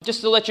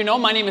Just to let you know,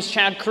 my name is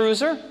Chad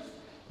Kreuzer.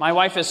 My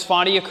wife is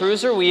Fadia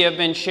Kreuzer. We have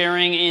been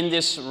sharing in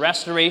this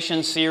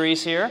restoration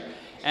series here,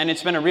 and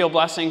it's been a real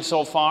blessing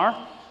so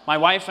far. My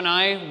wife and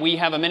I, we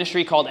have a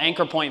ministry called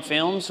Anchor Point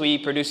Films. We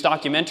produce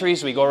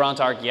documentaries. We go around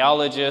to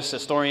archaeologists,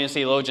 historians,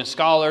 theologians,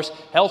 scholars,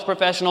 health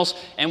professionals,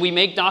 and we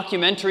make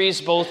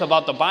documentaries both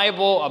about the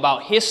Bible,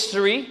 about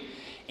history,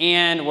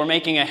 and we're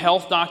making a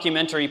health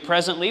documentary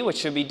presently, which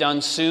should be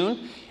done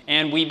soon.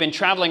 And we've been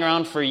traveling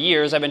around for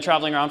years. I've been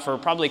traveling around for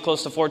probably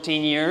close to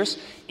 14 years.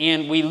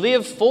 And we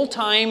live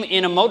full-time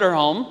in a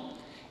motorhome.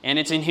 And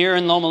it's in here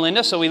in Loma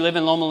Linda. So we live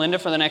in Loma Linda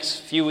for the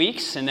next few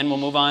weeks. And then we'll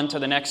move on to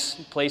the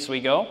next place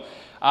we go.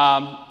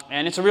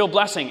 And it's a real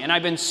blessing. And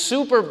I've been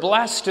super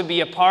blessed to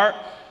be a part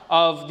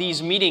of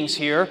these meetings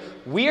here.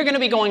 We are going to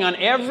be going on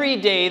every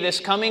day this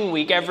coming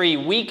week, every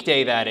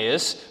weekday that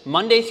is,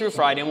 Monday through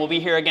Friday. And we'll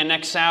be here again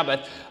next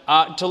Sabbath.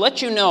 To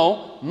let you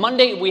know,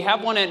 Monday we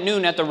have one at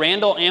noon at the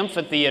Randall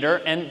Amphitheater,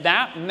 and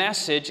that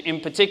message in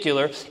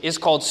particular is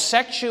called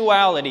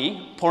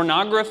Sexuality,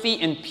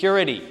 Pornography, and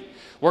Purity.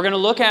 We're going to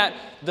look at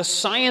the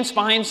science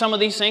behind some of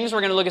these things.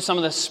 We're going to look at some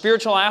of the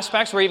spiritual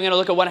aspects. We're even going to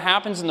look at what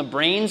happens in the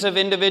brains of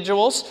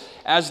individuals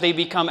as they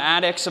become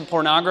addicts of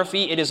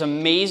pornography. It is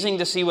amazing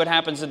to see what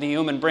happens in the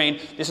human brain.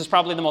 This is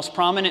probably the most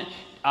prominent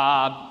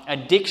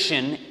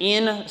addiction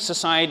in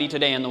society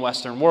today in the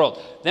Western world.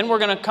 Then we're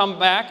going to come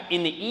back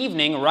in the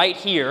evening right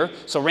here.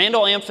 So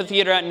Randall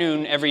Amphitheater at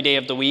noon every day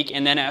of the week,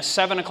 and then at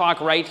 7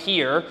 o'clock right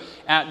here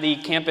at the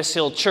Campus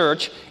Hill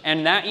Church.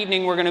 And that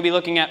evening we're going to be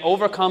looking at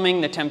overcoming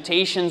the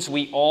temptations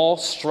we all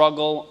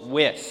struggle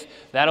with.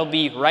 That'll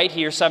be right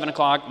here, 7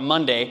 o'clock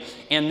Monday.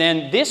 And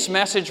then this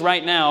message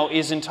right now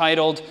is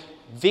entitled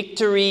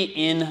Victory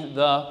in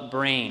the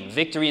Brain.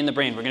 Victory in the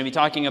Brain. We're going to be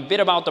talking a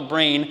bit about the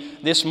brain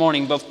this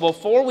morning. But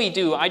before we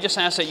do, I just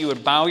ask that you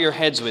would bow your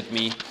heads with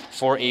me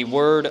for a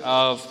word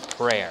of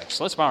prayer.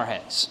 So let's bow our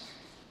heads.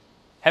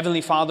 Heavenly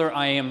Father,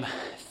 I am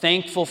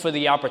thankful for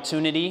the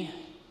opportunity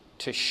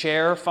to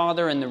share,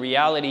 Father, and the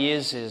reality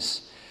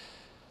is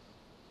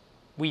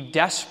we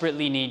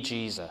desperately need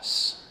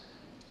Jesus.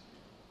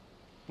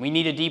 We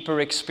need a deeper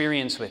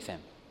experience with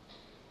Him.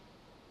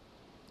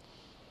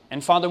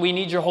 And Father, we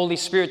need your Holy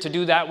Spirit to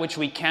do that which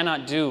we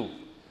cannot do.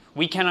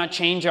 We cannot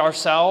change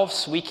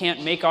ourselves. We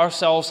can't make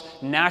ourselves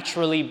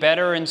naturally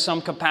better in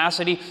some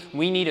capacity.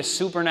 We need a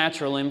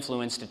supernatural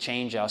influence to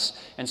change us.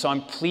 And so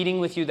I'm pleading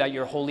with you that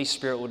your Holy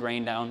Spirit would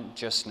rain down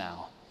just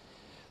now.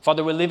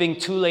 Father, we're living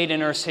too late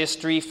in Earth's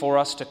history for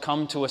us to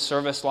come to a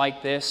service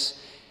like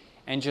this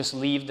and just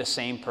leave the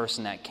same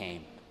person that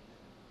came.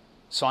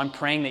 So I'm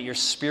praying that your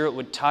Spirit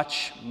would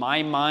touch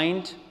my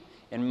mind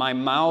in my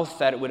mouth,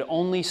 that it would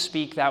only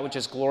speak that which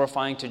is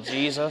glorifying to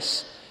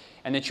Jesus,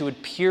 and that you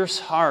would pierce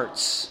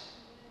hearts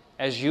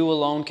as you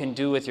alone can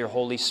do with your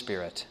Holy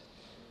Spirit.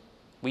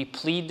 We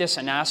plead this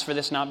and ask for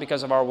this not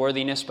because of our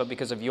worthiness, but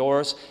because of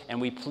yours,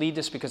 and we plead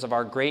this because of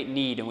our great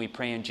need, and we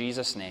pray in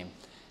Jesus' name.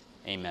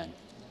 Amen.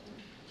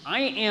 I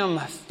am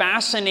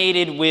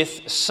fascinated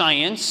with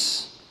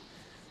science.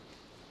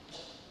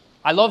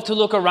 I love to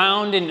look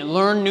around and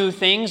learn new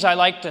things. I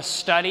like to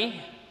study.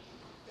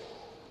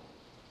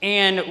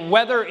 And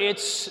whether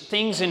it's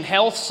things in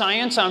health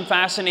science I'm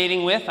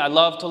fascinating with, I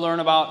love to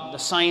learn about the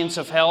science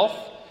of health.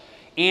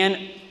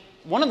 And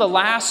one of the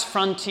last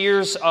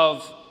frontiers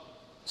of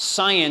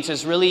science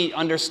is really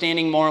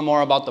understanding more and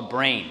more about the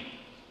brain.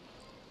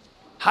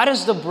 How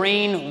does the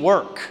brain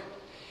work?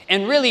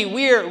 And really,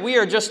 we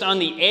are just on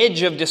the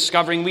edge of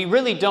discovering. We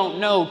really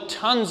don't know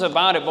tons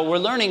about it, but we're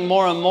learning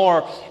more and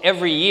more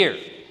every year.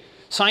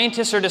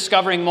 Scientists are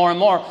discovering more and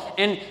more.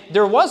 And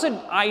there was an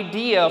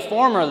idea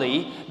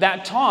formerly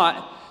that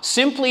taught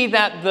simply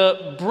that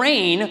the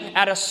brain,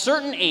 at a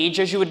certain age,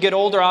 as you would get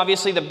older,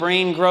 obviously the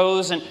brain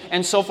grows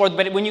and so forth.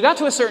 But when you got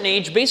to a certain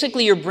age,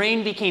 basically your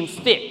brain became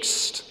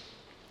fixed.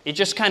 It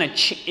just kind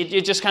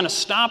of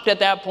stopped at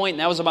that point, and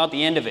that was about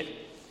the end of it.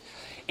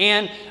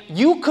 And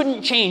you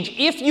couldn't change.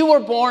 If you were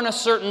born a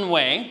certain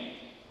way,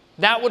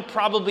 that would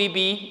probably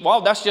be,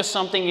 well, that's just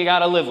something you got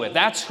to live with.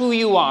 That's who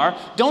you are.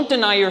 Don't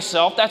deny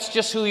yourself. That's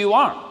just who you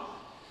are.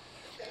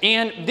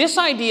 And this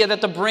idea that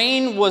the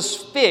brain was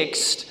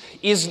fixed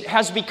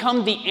has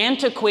become the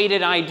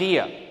antiquated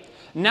idea.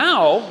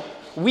 Now,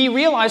 we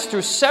realize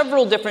through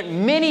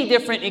many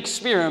different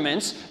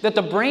experiments that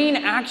the brain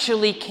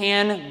actually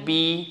can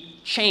be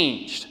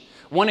changed.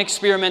 One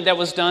experiment that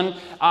was done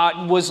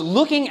was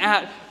looking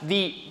at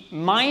the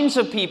minds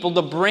of people,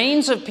 the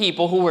brains of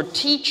people who were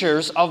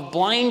teachers of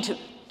blind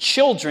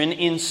children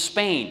in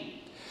Spain.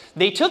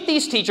 They took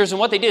these teachers, and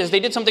what they did is they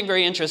did something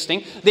very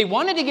interesting. They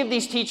wanted to give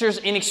these teachers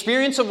an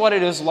experience of what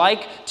it is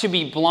like to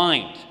be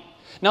blind.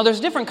 Now,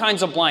 there's different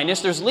kinds of blindness.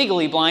 There's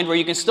legally blind, where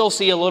you can still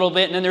see a little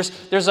bit. And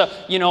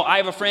then I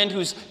have a friend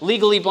who's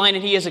legally blind,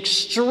 and he has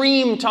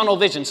extreme tunnel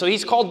vision. So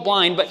he's called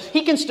blind, but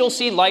he can still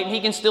see light, and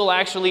he can still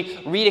actually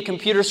read a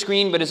computer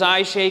screen, but his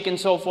eyes shake and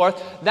so forth.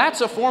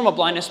 That's a form of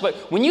blindness. But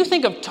when you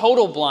think of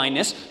total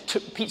blindness,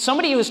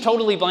 somebody who is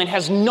totally blind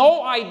has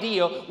no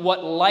idea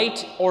what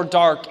light or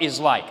dark is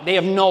like. They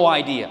have no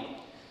idea.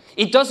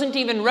 It doesn't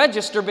even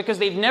register because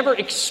they've never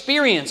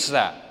experienced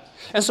that.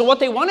 And so what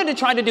they wanted to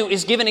try to do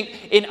is give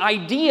an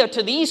idea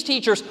to these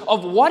teachers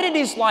of what it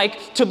is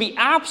like to be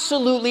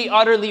absolutely,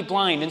 utterly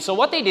blind. And so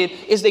what they did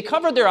is they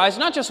covered their eyes,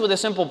 not just with a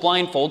simple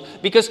blindfold,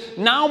 because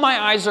now my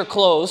eyes are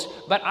closed,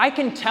 but I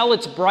can tell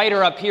it's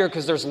brighter up here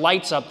because there's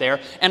lights up there,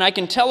 and I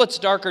can tell it's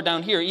darker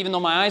down here even though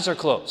my eyes are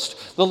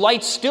closed. The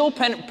light's still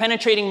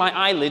penetrating my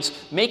eyelids,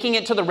 making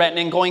it to the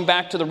retina and going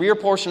back to the rear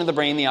portion of the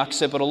brain, the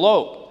occipital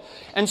lobe.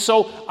 And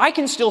so I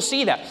can still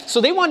see that.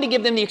 So they wanted to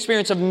give them the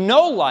experience of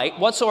no light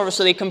whatsoever,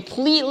 so they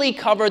completely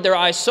covered their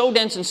eyes so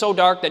dense and so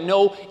dark that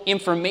no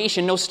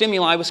information, no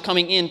stimuli was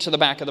coming into the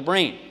back of the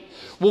brain.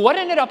 Well, what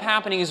ended up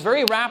happening is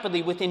very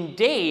rapidly, within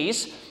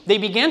days, they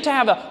began to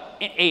have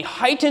a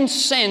heightened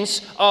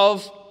sense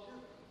of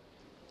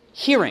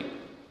hearing.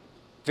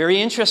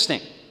 Very interesting.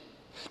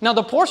 Now,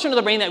 the portion of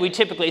the brain that we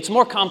typically, it's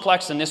more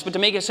complex than this, but to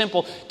make it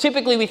simple,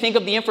 typically we think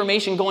of the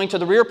information going to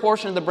the rear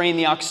portion of the brain,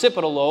 the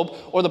occipital lobe,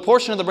 or the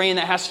portion of the brain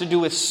that has to do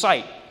with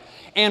sight.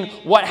 And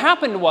what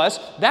happened was,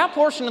 that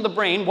portion of the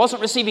brain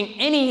wasn't receiving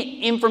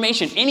any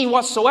information, any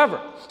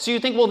whatsoever. So you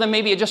think, well, then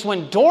maybe it just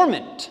went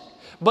dormant.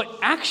 But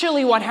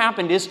actually what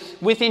happened is,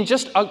 within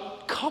just a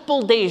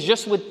couple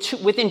days,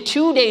 within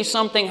 2 days,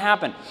 something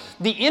happened.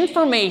 The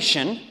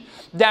information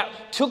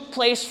that took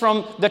place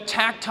from the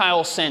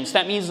tactile sense,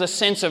 that means the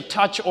sense of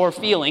touch or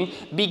feeling,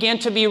 began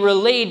to be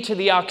relayed to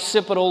the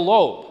occipital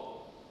lobe.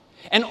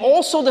 And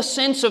also the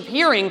sense of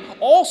hearing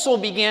also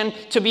began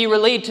to be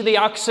relayed to the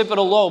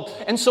occipital lobe.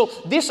 And so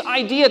this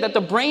idea that the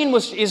brain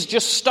is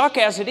just stuck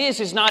as it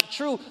is not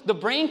true. The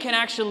brain can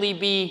actually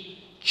be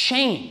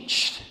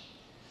changed.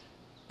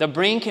 The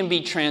brain can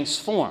be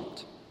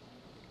transformed.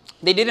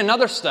 They did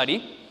another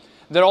study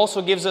that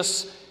also gives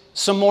us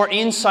some more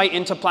insight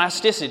into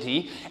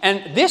plasticity.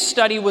 And this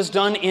study was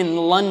done in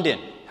London.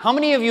 How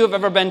many of you have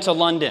ever been to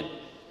London?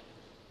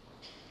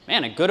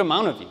 Man, a good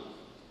amount of you.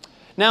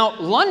 Now,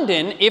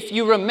 London, if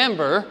you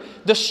remember,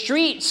 the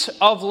streets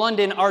of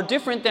London are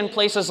different than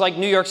places like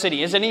New York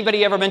City. Has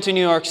anybody ever been to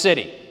New York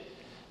City?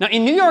 Now,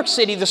 in New York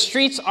City, the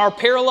streets are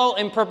parallel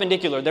and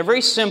perpendicular. They're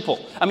very simple.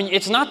 I mean,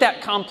 it's not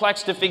that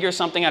complex to figure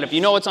something out. If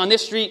you know it's on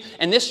this street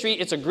and this street,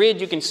 it's a grid,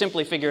 you can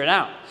simply figure it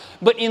out.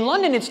 But in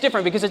London, it's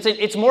different because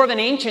it's more of an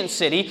ancient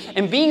city,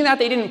 and being that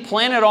they didn't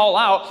plan it all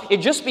out,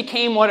 it just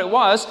became what it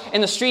was,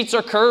 and the streets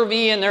are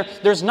curvy, and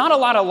there's not a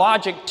lot of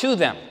logic to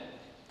them.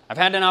 I've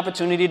had an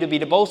opportunity to be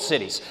to both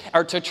cities,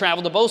 or to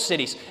travel to both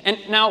cities. And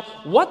now,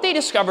 what they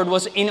discovered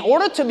was, in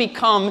order to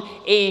become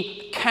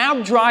a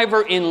cab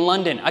driver in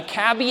London, a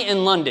cabbie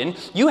in London,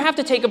 you have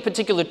to take a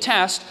particular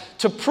test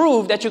to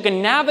prove that you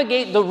can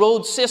navigate the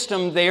road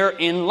system there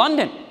in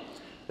London.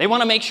 They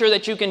want to make sure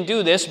that you can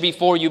do this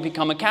before you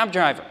become a cab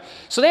driver.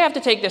 So they have to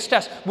take this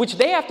test, which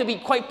they have to be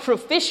quite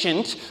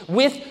proficient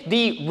with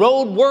the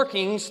road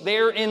workings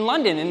there in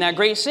London, in that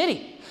great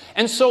city.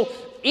 And so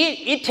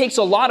it takes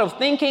a lot of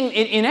thinking.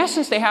 In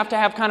essence, they have to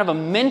have kind of a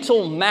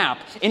mental map.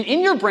 And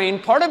in your brain,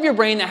 part of your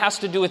brain that has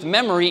to do with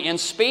memory and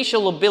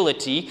spatial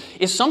ability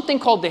is something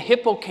called the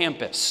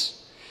hippocampus.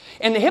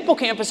 And the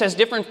hippocampus has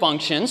different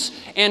functions,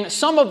 and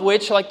some of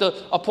which, like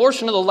a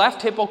portion of the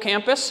left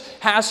hippocampus,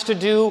 has to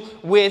do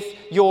with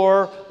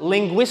your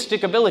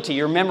linguistic ability,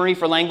 your memory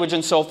for language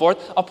and so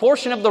forth. A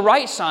portion of the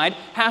right side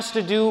has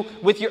to do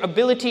with your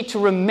ability to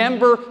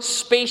remember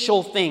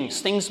spatial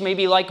things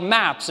maybe like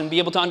maps, and be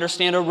able to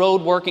understand a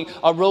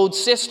road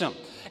system.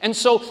 And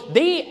so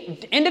they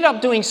ended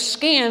up doing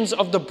scans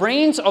of the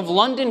brains of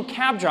London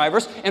cab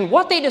drivers, and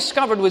what they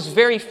discovered was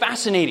very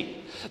fascinating.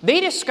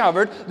 They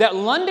discovered that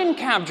London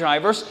cab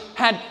drivers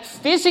had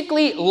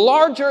physically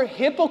larger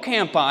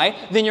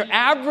hippocampi than your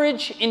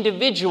average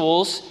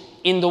individuals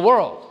in the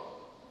world.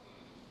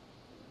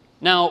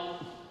 Now,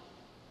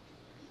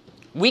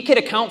 we could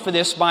account for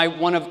this by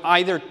one of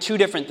either two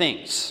different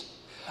things.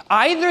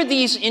 Either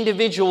these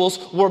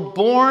individuals were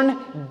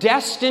born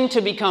destined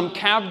to become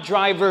cab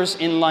drivers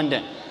in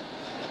London,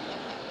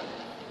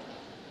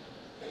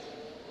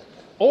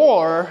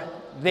 or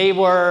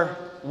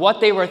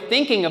what they were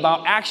thinking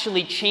about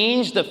actually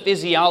changed the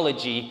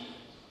physiology,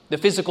 the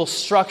physical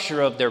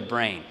structure of their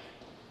brain.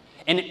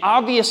 And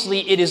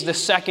obviously it is the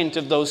second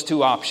of those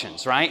two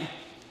options, right?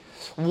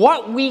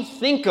 What we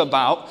think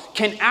about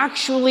can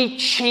actually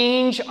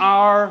change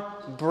our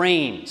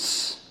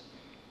brains.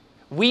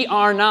 We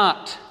are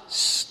not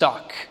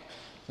stuck,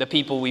 the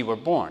people we were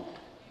born.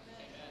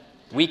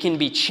 We can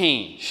be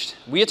changed.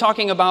 We are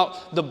talking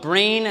about the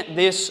brain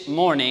this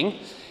morning,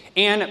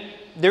 and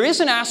there is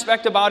an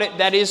aspect about it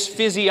that is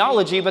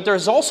physiology, but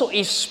there's also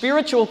a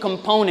spiritual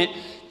component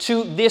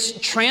to this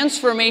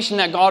transformation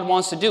that God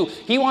wants to do.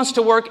 He wants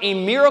to work a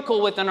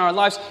miracle within our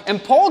lives.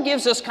 And Paul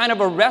gives us kind of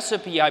a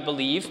recipe, I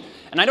believe.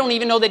 And I don't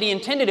even know that he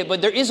intended it,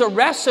 but there is a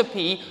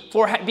recipe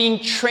for being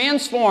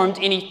transformed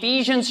in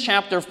Ephesians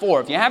chapter 4.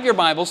 If you have your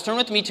Bibles, turn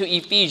with me to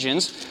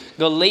Ephesians,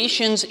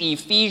 Galatians,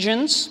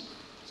 Ephesians.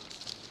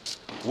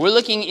 We're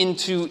looking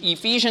into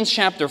Ephesians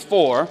chapter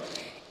 4.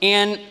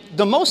 And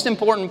the most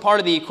important part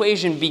of the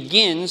equation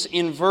begins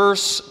in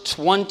verse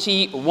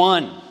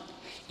 21.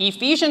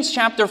 Ephesians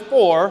chapter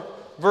 4,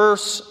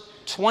 verse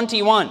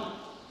 21.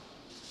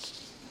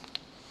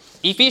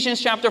 Ephesians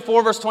chapter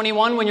 4, verse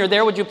 21. When you're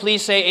there, would you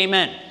please say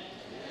amen? Amen.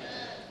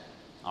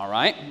 All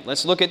right,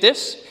 let's look at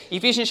this.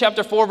 Ephesians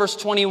chapter 4, verse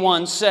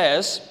 21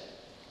 says,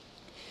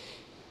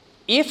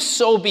 if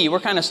so be, we're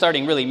kind of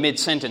starting really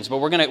mid-sentence, but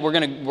we're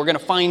gonna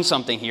find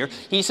something here.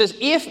 He says,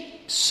 if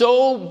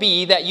so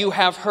be that you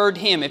have heard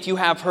him, if you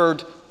have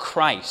heard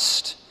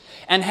Christ,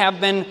 and have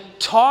been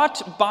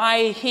taught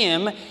by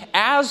him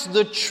as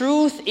the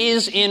truth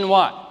is in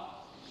what?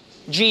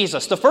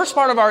 Jesus. The first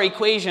part of our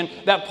equation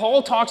that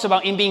Paul talks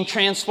about in being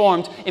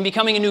transformed, in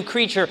becoming a new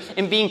creature,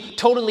 in being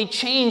totally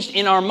changed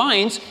in our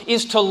minds,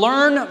 is to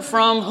learn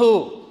from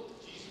who?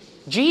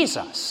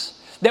 Jesus.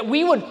 That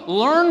we would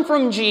learn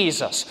from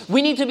Jesus.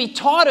 We need to be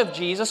taught of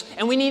Jesus,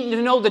 and we need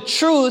to know the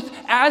truth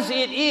as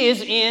it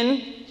is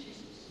in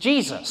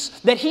Jesus.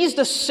 That he's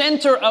the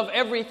center of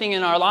everything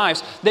in our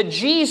lives. That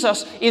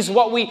Jesus is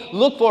what we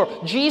look for.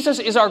 Jesus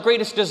is our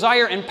greatest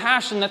desire and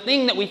passion, the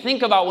thing that we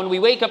think about when we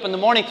wake up in the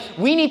morning.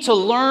 We need to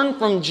learn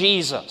from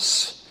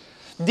Jesus.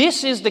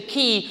 This is the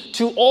key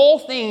to all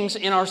things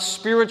in our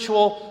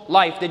spiritual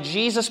life, that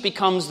Jesus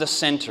becomes the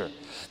center.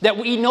 That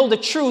we know the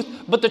truth,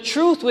 but the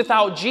truth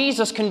without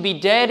Jesus can be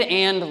dead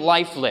and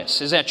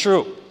lifeless. Is that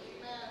true?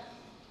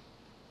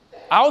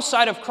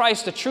 Outside of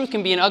Christ, the truth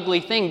can be an ugly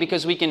thing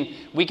because we can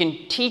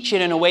teach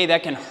it in a way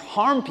that can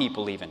harm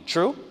people even.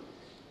 True?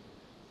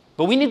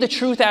 But we need the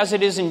truth as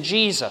it is in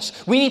Jesus.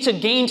 We need to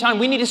gain time.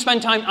 We need to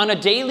spend time on a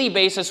daily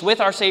basis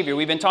with our Savior.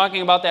 We've been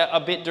talking about that a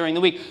bit during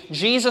the week.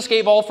 Jesus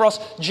gave all for us.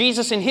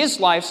 Jesus in his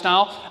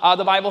lifestyle,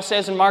 the Bible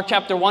says in Mark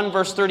chapter 1,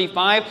 verse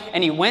 35,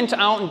 and he went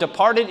out and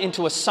departed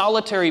into a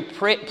solitary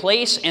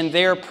place and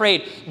there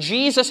prayed.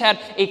 Jesus had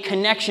a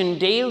connection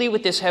daily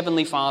with his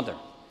heavenly Father.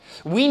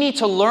 We need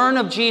to learn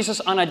of Jesus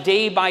on a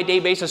day-by-day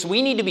basis.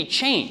 We need to be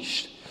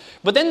changed.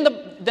 But then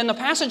the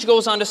passage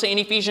goes on to say in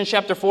Ephesians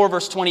chapter 4,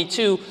 verse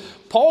 22,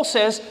 Paul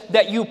says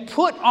that you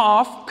put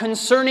off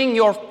concerning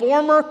your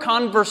former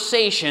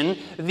conversation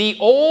the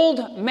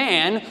old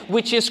man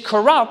which is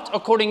corrupt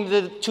according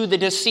to the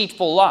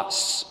deceitful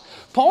lusts.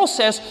 Paul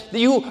says that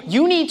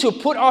you need to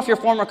put off your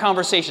former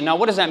conversation. Now,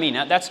 what does that mean?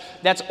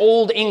 That's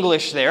Old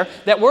English there.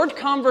 That word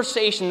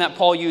conversation that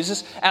Paul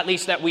uses, at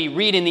least that we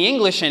read in the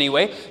English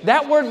anyway,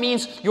 that word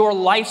means your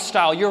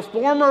lifestyle, your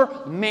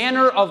former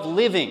manner of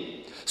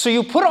living. So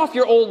you put off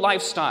your old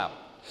lifestyle.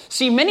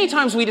 See, many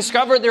times we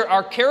discover there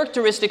are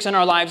characteristics in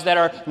our lives that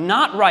are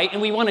not right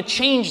and we want to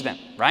change them,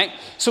 right?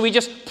 So we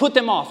just put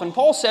them off. And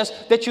Paul says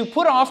that you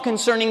put off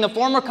concerning the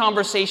former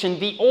conversation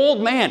the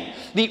old man,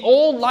 the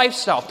old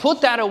lifestyle.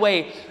 Put that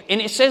away.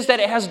 And it says that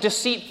it has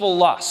deceitful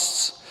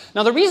lusts.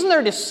 Now, the reason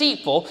they're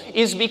deceitful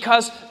is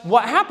because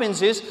what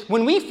happens is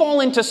when we fall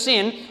into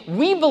sin,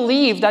 we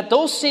believe that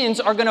those sins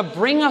are going to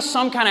bring us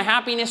some kind of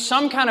happiness,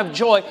 some kind of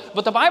joy.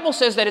 But the Bible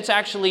says that it's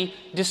actually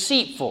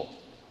deceitful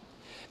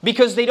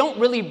because they don't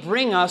really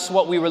bring us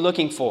what we were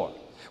looking for.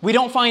 We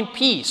don't find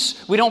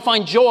peace. We don't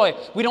find joy.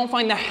 We don't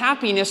find the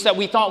happiness that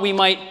we thought we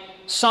might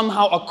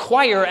somehow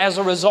acquire as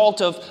a result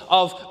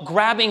of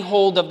grabbing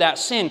hold of that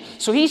sin.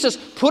 So he says,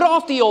 put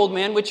off the old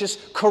man, which is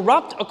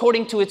corrupt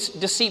according to its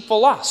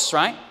deceitful lusts,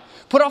 right?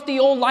 Put off the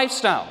old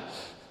lifestyle.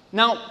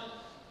 Now,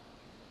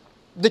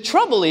 the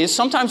trouble is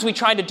sometimes we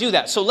try to do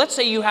that. So let's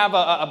say you have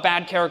a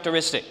bad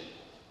characteristic.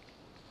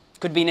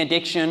 Could be an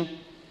addiction.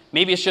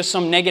 Maybe it's just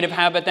some negative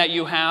habit that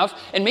you have.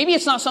 And maybe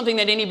it's not something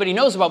that anybody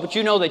knows about, but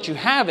you know that you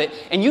have it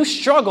and you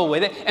struggle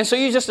with it. And so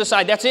you just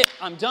decide, that's it,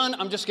 I'm done.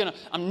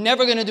 I'm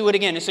never going to do it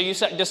again. And so you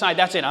decide,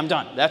 that's it, I'm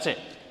done. That's it.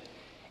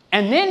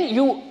 And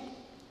then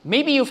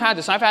maybe you've had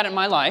this. I've had it in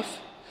my life.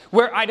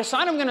 Where I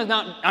decide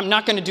I'm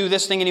not going to do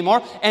this thing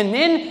anymore, and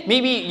then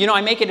maybe I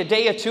make it a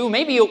day or two,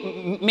 maybe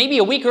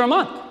a week or a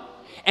month,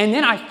 and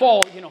then I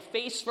fall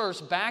face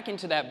first back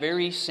into that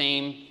very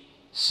same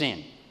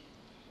sin.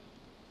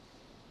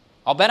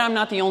 I'll bet I'm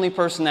not the only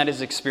person that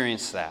has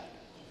experienced that.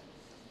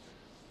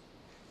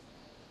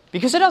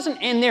 Because it doesn't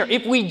end there.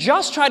 If we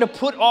just try to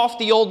put off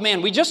the old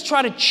man, we just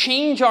try to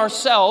change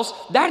ourselves,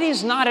 that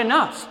is not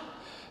enough.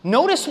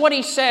 Notice what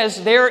he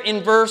says there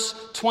in verse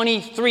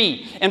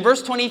 23. In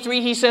verse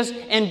 23 he says,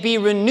 and be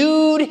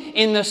renewed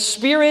in the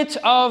spirit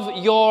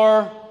of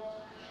your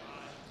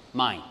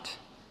mind.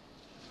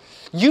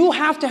 You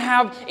have to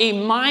have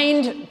a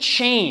mind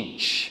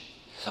change.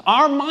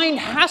 Our mind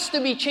has to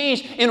be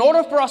changed in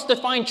order for us to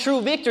find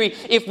true victory.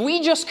 If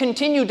we just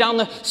continue down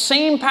the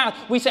same path,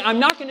 we say, I'm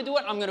not going to do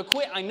it, I'm going to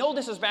quit, I know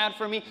this is bad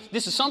for me,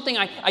 this is something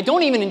I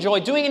don't even enjoy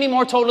doing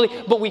anymore totally,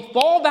 but we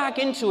fall back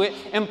into it.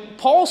 And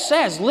Paul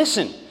says,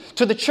 listen,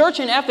 to the church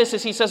in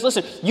Ephesus, he says,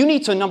 listen, you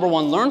need to, number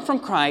one, learn from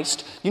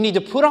Christ, you need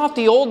to put off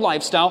the old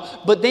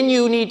lifestyle, but then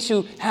you need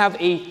to have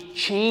a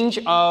change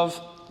of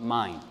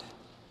mind.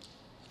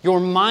 Your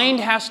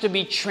mind has to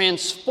be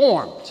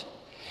transformed.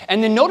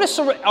 And then notice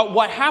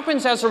what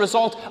happens as a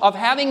result of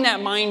having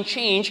that mind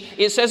change.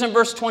 It says in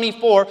verse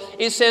 24,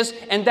 it says,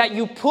 and that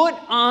you put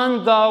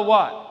on the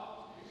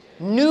what?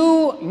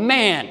 New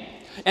man.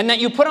 And that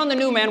you put on the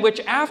new man, which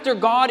after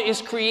God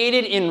is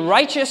created in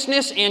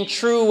righteousness and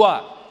true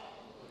what?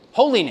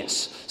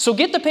 Holiness. So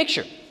get the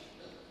picture.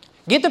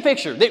 Get the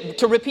picture.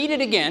 To repeat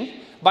it again,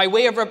 by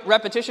way of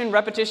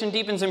repetition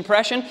deepens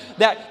impression,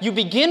 that you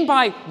begin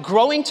by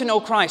growing to know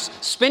Christ,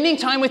 spending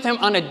time with Him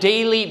on a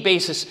daily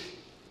basis.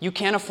 You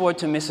can't afford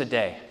to miss a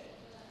day.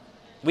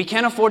 We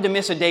can't afford to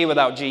miss a day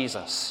without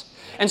Jesus.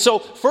 And so,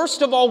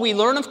 first of all, we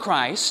learn of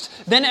Christ.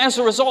 Then as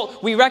a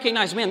result, we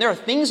recognize, man, there are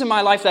things in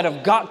my life that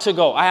have got to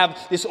go. I have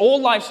this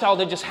old lifestyle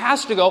that just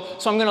has to go,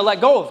 so I'm going to let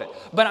go of it.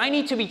 But I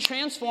need to be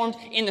transformed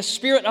in the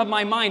spirit of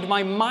my mind.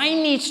 My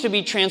mind needs to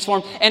be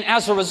transformed. And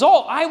as a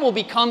result, I will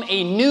become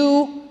a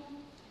new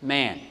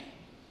man.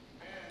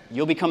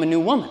 You'll become a new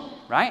woman,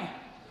 right?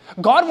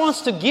 God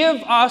wants to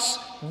give us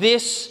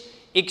this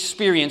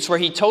experience where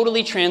He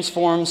totally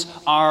transforms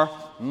our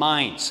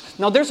minds.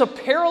 Now, there's a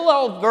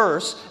parallel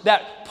verse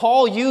that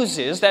Paul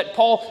uses, that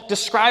Paul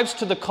describes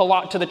to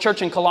the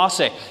church in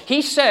Colossae.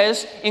 He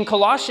says in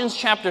Colossians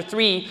chapter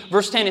 3,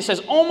 verse 10, it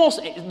says almost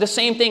the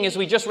same thing as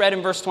we just read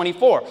in verse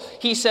 24.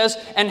 He says,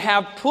 and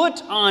have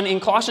put on, in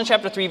Colossians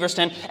chapter 3, verse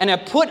 10, and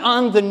have put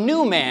on the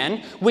new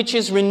man, which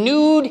is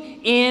renewed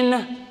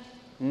in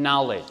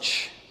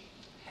knowledge,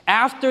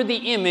 after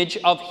the image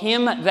of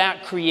Him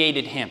that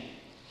created him.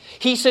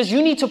 He says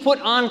you need to put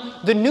on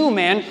the new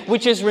man,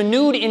 which is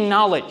renewed in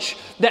knowledge.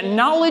 That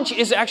knowledge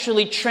is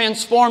actually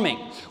transforming.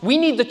 We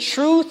need the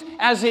truth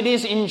as it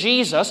is in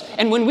Jesus.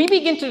 And when we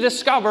begin to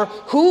discover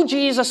who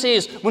Jesus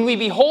is, when we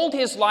behold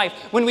His life,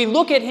 when we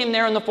look at Him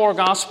there in the four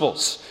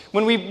Gospels,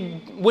 when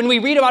we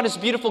read about His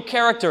beautiful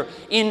character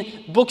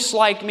in books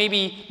like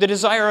maybe The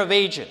Desire of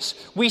Ages,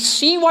 we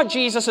see what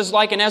Jesus is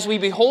like, and as we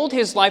behold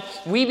His life,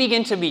 we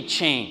begin to be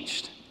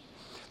changed.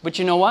 But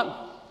you know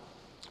what?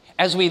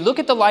 As we look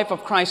at the life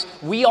of Christ,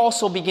 we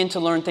also begin to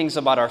learn things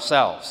about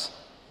ourselves.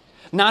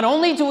 Not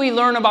only do we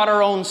learn about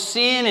our own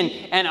sin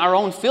and our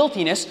own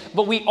filthiness,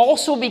 but we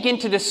also begin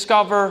to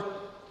discover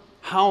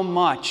how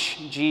much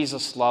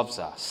Jesus loves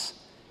us.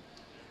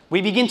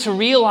 We begin to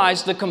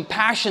realize the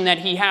compassion that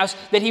He has,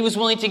 that He was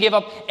willing to give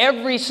up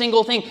every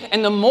single thing.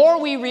 And the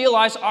more we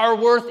realize our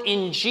worth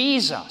in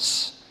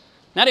Jesus,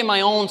 not in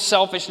my own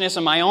selfishness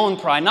and my own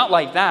pride, not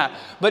like that,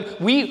 but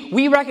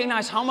we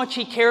recognize how much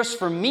He cares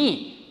for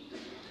me.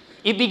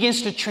 It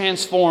begins to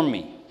transform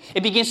me.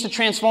 It begins to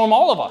transform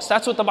all of us.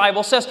 That's what the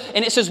Bible says.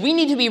 And it says we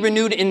need to be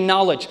renewed in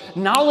knowledge.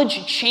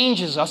 Knowledge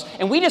changes us.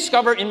 And we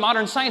discover in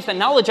modern science that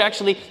knowledge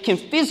actually can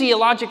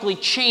physiologically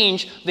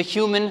change the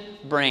human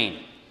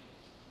brain.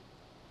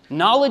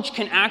 Knowledge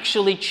can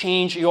actually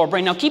change your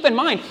brain. Now keep in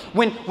mind,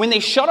 when they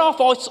shut off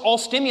all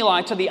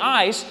stimuli to the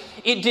eyes,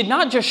 it did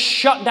not just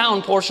shut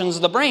down portions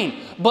of the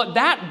brain, but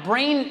that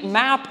brain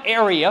map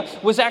area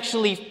was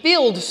actually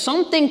filled.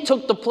 Something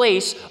took the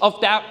place of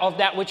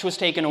that which was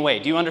taken away.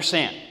 Do you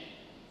understand?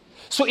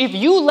 So if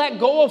you let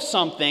go of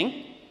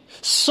something,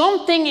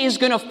 something is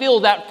going to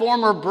fill that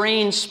former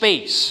brain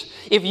space.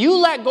 If you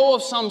let go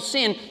of some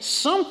sin,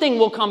 something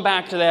will come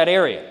back to that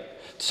area,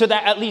 to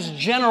that at least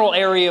general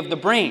area of the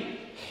brain.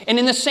 And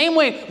in the same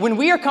way, when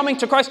we are coming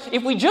to Christ,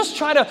 if we just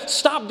try to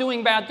stop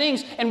doing bad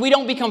things and we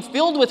don't become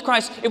filled with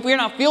Christ, if we are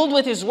not filled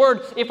with His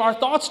Word, if our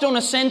thoughts don't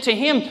ascend to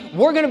Him,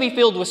 we're going to be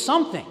filled with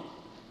something.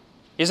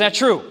 Is that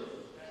true?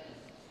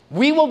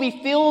 We will be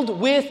filled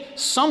with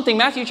something.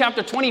 Matthew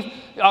chapter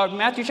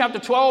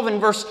 12 and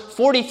verse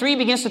 43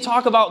 begins to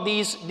talk about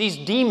these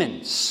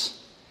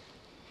demons.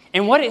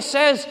 And what it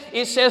says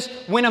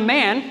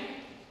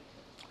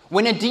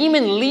when a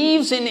demon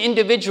leaves an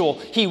individual,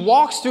 he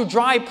walks through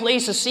dry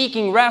places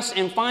seeking rest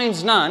and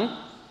finds none.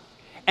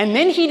 And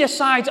then he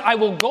decides, I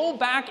will go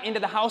back into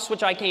the house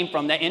which I came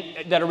from,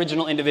 that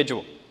original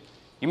individual.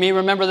 You may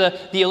remember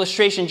the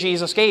illustration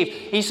Jesus gave.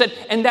 He said,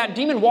 and that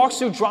demon walks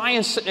through dry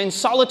and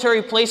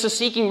solitary places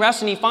seeking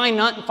rest, and he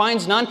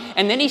finds none.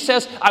 And then he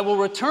says, I will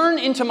return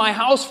into my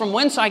house from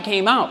whence I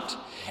came out.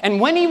 And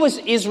when he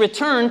is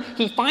returned,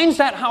 he finds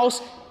that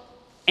house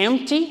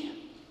empty,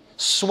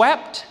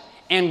 swept,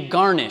 and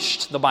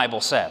garnished, the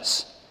Bible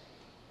says.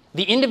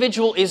 The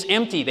individual is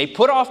empty. They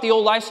put off the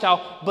old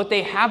lifestyle, but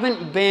they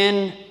haven't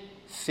been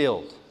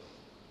filled.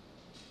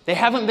 They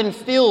haven't been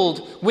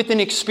filled with an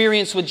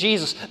experience with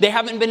Jesus. They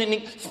haven't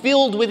been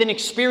filled with an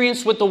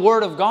experience with the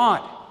Word of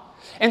God.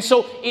 And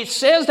so it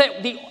says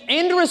that the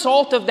end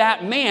result of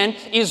that man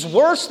is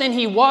worse than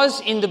he was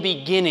in the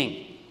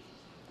beginning.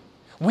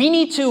 We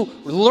need to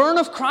learn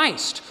of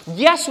Christ.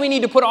 Yes, we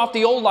need to put off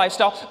the old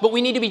lifestyle, but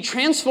we need to be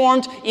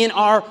transformed in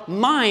our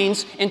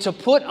minds and to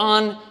put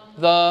on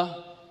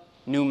the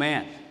new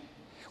man.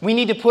 We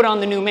need to put on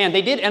the new man.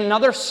 They did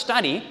another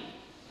study,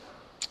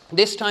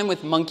 this time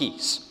with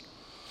monkeys.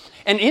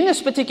 And in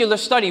this particular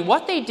study,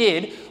 what they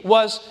did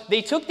was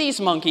they took these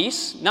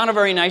monkeys, not a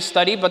very nice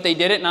study, but they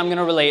did it, and I'm going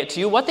to relay it to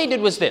you. What they did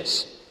was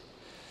this.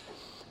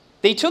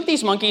 They took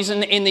these monkeys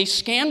and they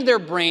scanned their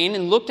brain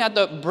and looked at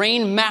the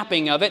brain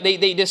mapping of it.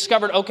 They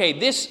discovered, okay,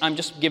 this, I'm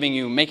just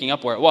making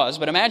up where it was,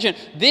 but imagine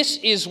this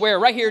is where,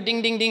 right here,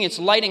 ding, ding, ding, it's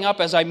lighting up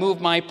as I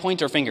move my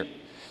pointer finger.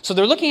 So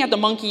they're looking at the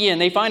monkey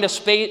and they find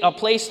a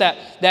place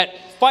that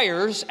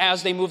fires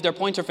as they move their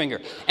pointer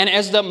finger. And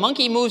as the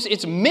monkey moves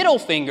its middle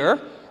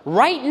finger,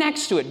 right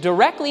next to it,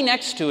 directly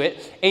next to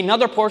it,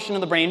 another portion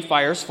of the brain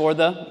fires for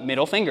the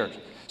middle finger.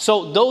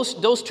 So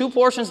those two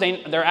portions,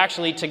 they're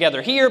actually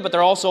together here, but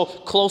they're also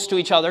close to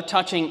each other,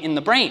 touching in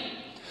the brain.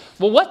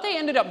 Well, what they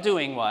ended up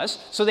doing was,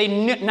 so they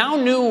now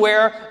knew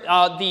where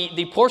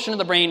the portion of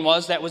the brain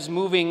was that was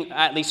moving,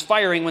 at least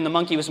firing when the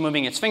monkey was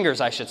moving its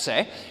fingers, I should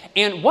say.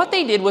 And what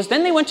they did was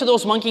then they went to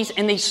those monkeys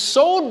and they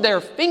sewed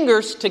their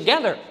fingers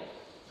together.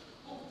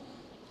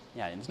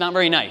 Yeah, it's not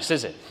very nice,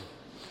 is it?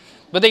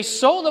 But they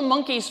sew the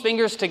monkey's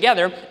fingers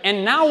together,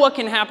 and now what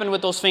can happen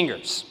with those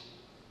fingers?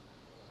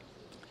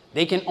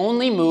 They can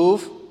only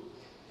move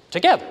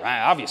together,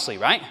 obviously,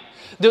 right?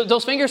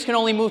 Those fingers can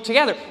only move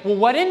together. Well,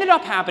 what ended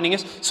up happening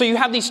is, so you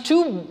have these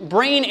two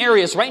brain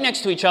areas right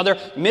next to each other,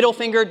 middle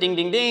finger, ding,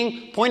 ding,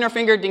 ding, pointer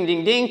finger, ding,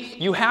 ding,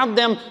 ding. You have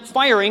them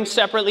firing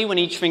separately when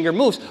each finger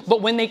moves.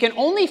 But when they can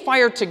only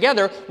fire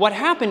together, what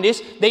happened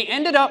is they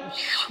ended up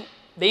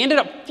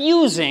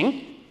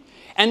fusing,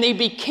 and they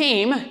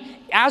became,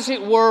 as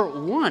it were,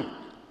 one.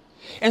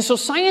 And so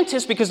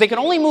scientists, because they can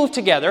only move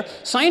together,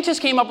 scientists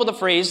came up with a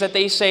phrase that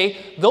they say,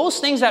 those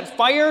things that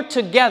fire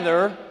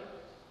together,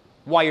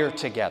 wire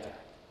together.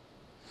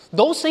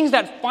 Those things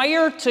that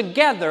fire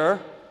together,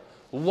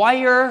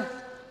 wire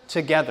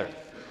together.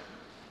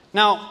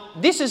 Now,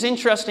 this is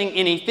interesting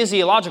in a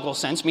physiological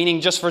sense,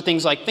 meaning just for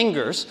things like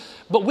fingers,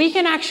 but we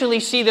can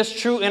actually see this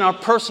true in our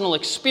personal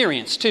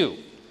experience too.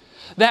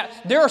 That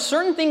there are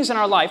certain things in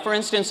our life, for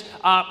instance,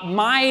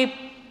 my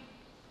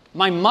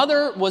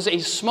mother was a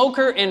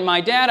smoker, and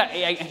my dad,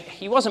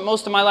 he wasn't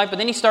most of my life, but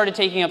then he started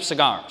taking up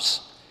cigars.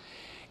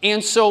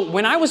 And so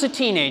when I was a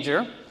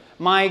teenager,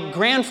 my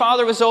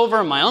grandfather was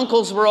over, my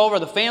uncles were over,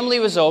 the family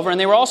was over, and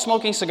they were all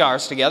smoking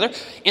cigars together.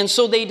 And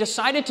so they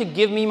decided to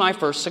give me my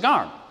first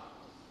cigar.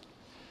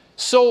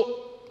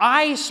 So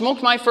I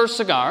smoked my first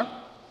cigar,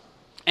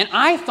 and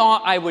I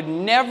thought I would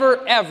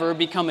never, ever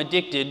become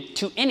addicted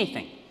to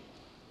anything.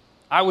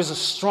 I was a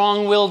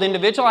strong-willed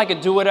individual. I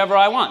could do whatever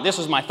I want. This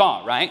was my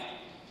thought, right?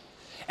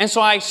 And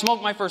so I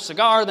smoked my first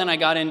cigar, then I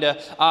got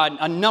into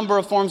a number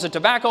of forms of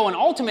tobacco, and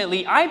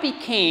ultimately I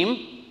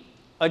became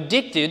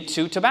addicted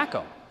to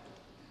tobacco.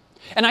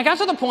 And I got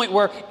to the point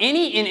where in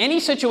any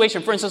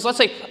situation, for instance, let's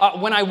say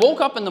when I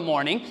woke up in the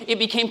morning, it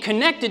became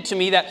connected to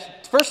me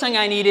that first thing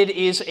I needed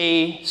is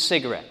a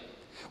cigarette.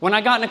 When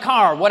I got in a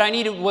car, what I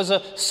needed was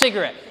a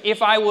cigarette.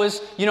 If I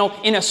was,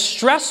 in a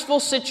stressful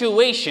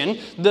situation,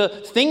 the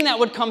thing that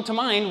would come to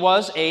mind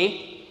was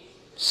a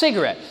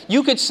cigarette.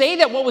 You could say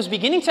that what was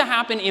beginning to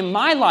happen in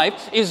my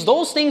life is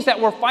those things that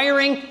were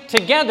firing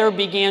together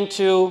began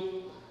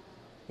to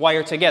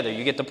wire together.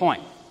 You get the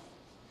point.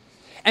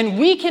 And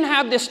we can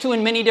have this too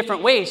in many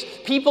different ways.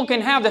 People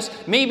can have this.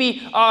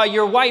 Maybe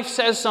your wife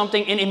says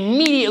something and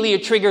immediately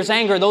it triggers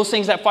anger. Those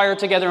things that fire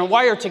together and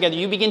wire together.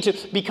 You begin to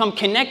become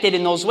connected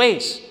in those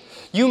ways.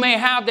 You may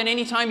have that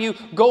anytime you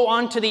go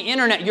onto the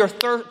internet, your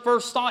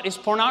first thought is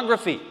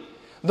pornography.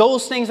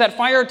 Those things that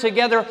fire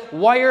together,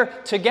 wire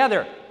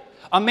together.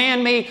 A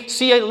man may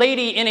see a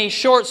lady in a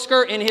short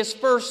skirt and his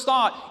first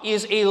thought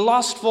is a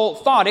lustful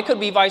thought. It could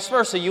be vice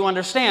versa, you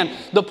understand.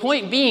 The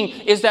point being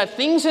is that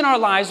things in our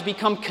lives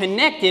become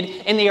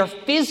connected and they are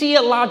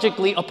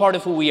physiologically a part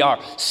of who we are.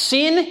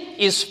 Sin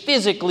is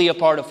physically a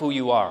part of who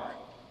you are.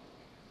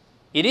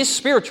 It is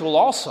spiritual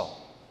also,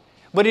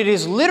 but it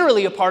is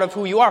literally a part of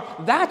who you are.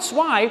 That's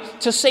why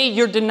to say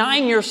you're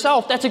denying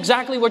yourself, that's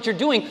exactly what you're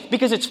doing,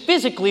 because it's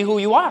physically who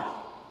you are.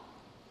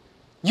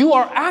 You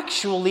are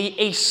actually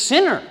a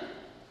sinner.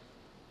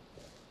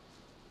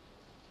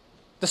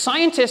 The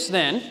scientists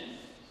then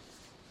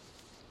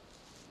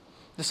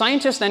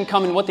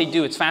come, and what they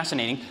do, it's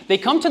fascinating. They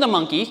come to the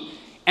monkey,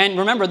 and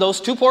remember, those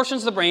two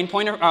portions of the brain,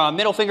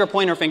 middle finger,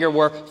 pointer finger,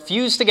 were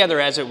fused together,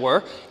 as it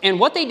were.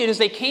 And what they did is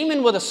they came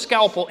in with a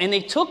scalpel, and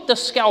they took the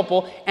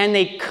scalpel, and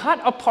they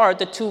cut apart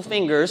the two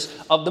fingers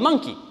of the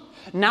monkey.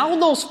 Now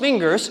those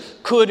fingers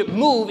could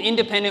move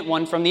independent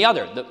one from the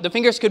other. The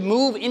fingers could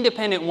move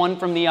independent one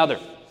from the other.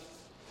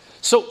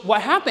 So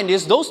what happened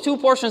is those two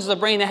portions of the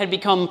brain that had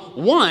become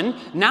one,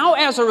 now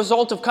as a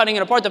result of cutting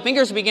it apart, the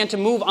fingers began to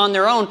move on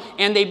their own,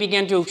 and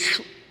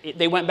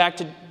they went back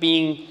to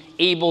being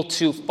able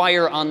to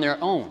fire on their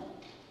own.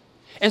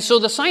 And so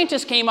the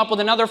scientists came up with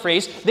another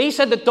phrase. They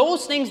said that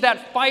those things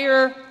that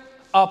fire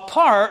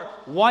apart,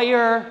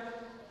 wire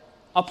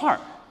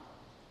apart.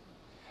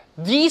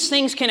 These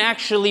things can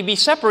actually be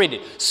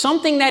separated.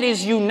 Something that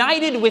is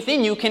united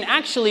within you can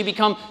actually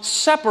become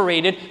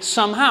separated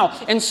somehow.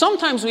 And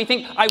sometimes we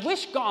think, I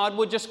wish God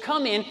would just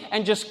come in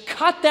and just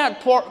cut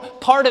that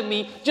part of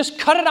me, just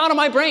cut it out of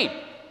my brain,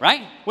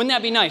 right? Wouldn't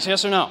that be nice,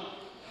 yes or no?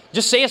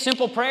 Just say a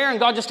simple prayer and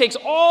God just takes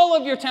all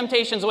of your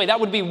temptations away.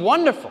 That would be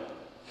wonderful.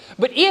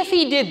 But if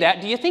He did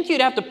that, do you think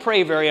you'd have to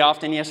pray very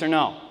often, yes or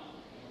no?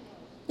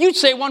 You'd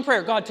say one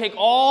prayer, God, take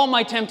all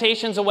my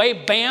temptations away,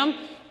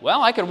 bam.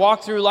 Well, I could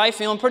walk through life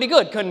feeling pretty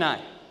good, couldn't I?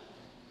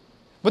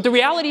 But the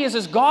reality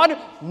is God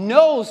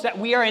knows that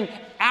we are in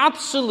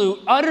absolute,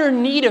 utter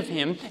need of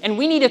Him, and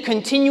we need a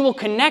continual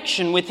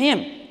connection with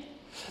Him.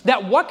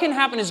 That what can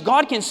happen is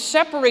God can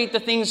separate the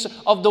things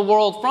of the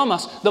world from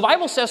us. The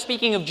Bible says,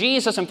 speaking of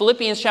Jesus in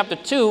Philippians chapter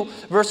 2,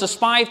 verses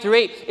 5 through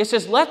 8, it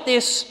says, let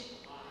this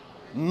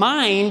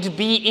mind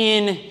be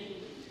in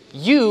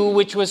you,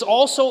 which was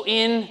also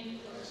in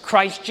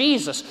Christ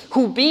Jesus,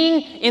 who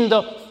being in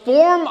the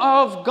form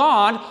of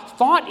God,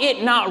 thought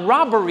it not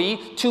robbery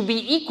to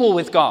be equal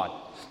with God,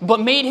 but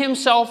made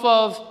himself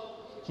of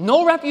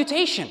no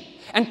reputation,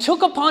 and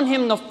took upon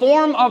him the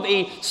form of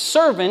a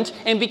servant,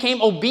 and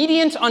became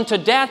obedient unto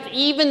death,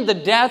 even the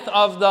death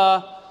of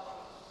the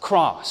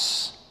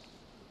cross.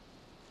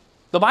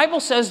 The Bible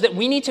says that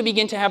we need to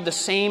begin to have the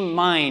same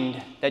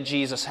mind that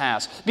Jesus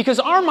has. Because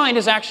our mind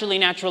is actually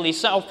naturally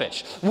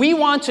selfish. We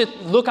want to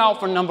look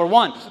out for number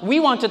one. We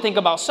want to think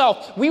about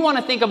self. We want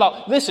to think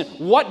about, listen,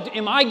 what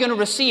am I going to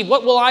receive?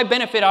 What will I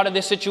benefit out of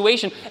this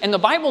situation? And the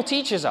Bible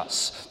teaches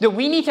us that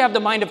we need to have the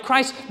mind of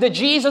Christ, that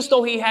Jesus,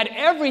 though he had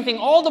everything,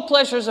 all the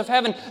pleasures of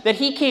heaven, that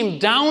he came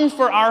down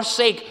for our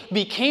sake,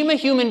 became a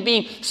human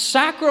being,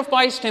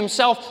 sacrificed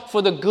himself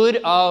for the good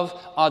of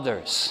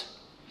others.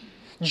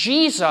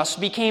 Jesus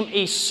became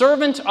a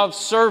servant of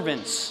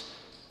servants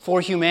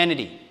for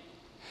humanity.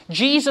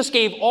 Jesus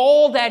gave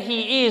all that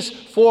he is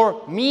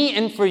for me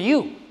and for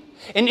you.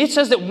 And it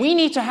says that we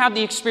need to have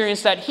the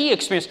experience that he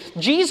experienced.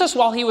 Jesus,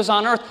 while he was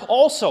on earth,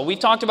 also, we've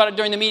talked about it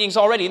during the meetings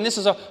already, and this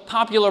is a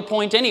popular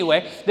point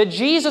anyway, that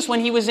Jesus,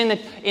 when he was in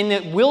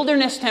the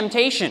wilderness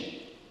temptation,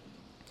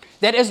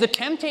 that as the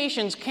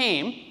temptations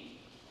came,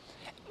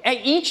 at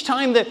each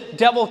time the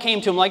devil came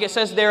to him, like it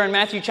says there in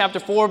Matthew chapter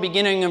 4,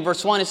 beginning in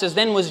verse 1, it says,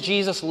 then was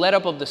Jesus led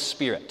up of the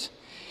Spirit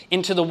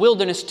into the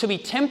wilderness to be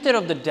tempted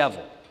of the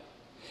devil.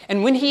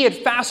 And when he had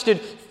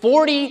fasted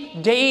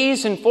 40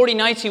 days and 40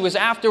 nights, he was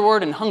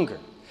afterward in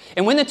hunger.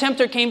 And when the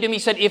tempter came to him, he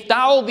said, if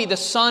thou be the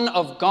Son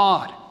of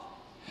God,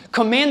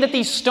 command that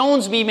these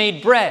stones be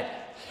made bread.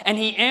 And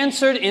he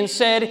answered and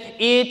said,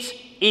 it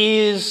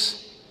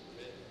is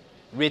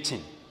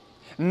written,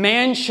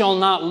 man shall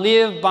not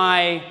live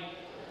by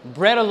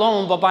bread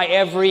alone, but by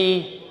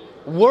every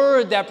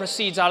word that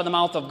proceeds out of the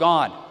mouth of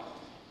God.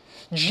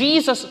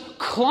 Jesus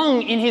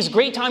clung in his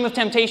great time of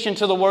temptation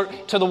to the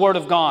word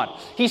of God.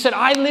 He said,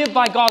 I live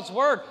by God's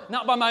word,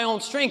 not by my own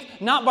strength,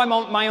 not by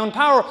my own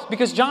power.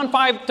 Because John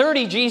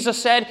 5:30,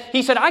 Jesus said,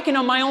 he said, I can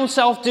of my own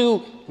self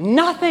do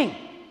nothing.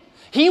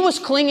 He was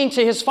clinging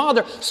to his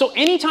Father. So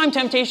anytime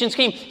temptations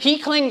came,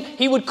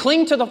 he would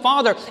cling to the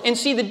Father. And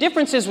see, the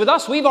difference is with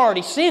us, we've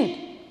already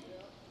sinned.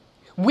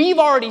 We've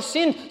already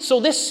sinned, so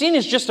this sin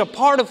is just a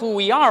part of who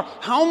we are.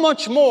 How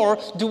much more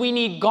do we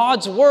need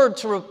God's word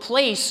to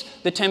replace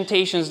the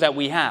temptations that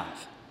we have?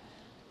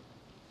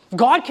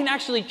 God can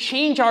actually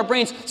change our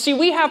brains. See,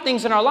 we have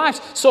things in our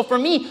lives. So for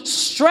me,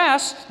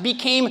 stress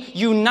became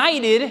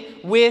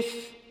united with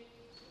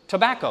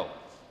tobacco.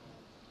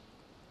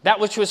 That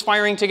which was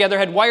firing together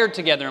had wired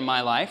together in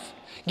my life.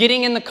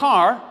 Getting in the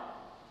car,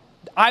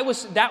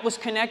 that was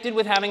connected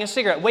with having a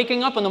cigarette.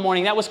 Waking up in the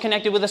morning, that was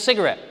connected with a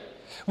cigarette.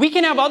 We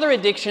can have other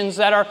addictions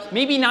that are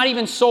maybe not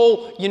even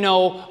so,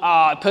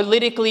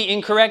 politically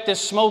incorrect as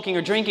smoking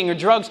or drinking or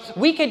drugs.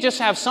 We could just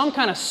have some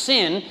kind of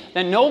sin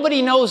that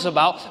nobody knows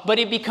about, but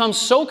it becomes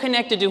so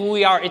connected to who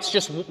we are, it's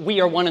just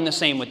we are one and the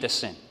same with this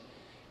sin.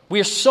 We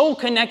are so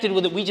connected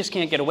with it, we just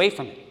can't get away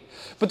from it.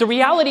 But the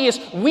reality is,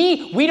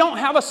 we don't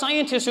have a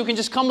scientist who can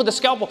just come with a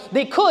scalpel.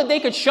 They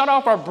could shut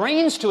off our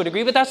brains to a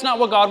degree, but that's not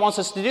what God wants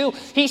us to do.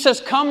 He says,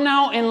 come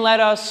now and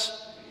let us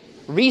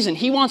reason.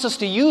 He wants us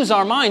to use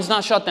our minds,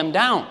 not shut them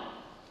down.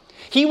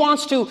 He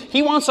wants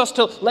us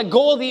to let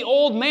go of the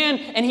old man,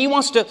 and he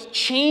wants to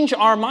change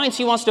our minds.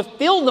 He wants to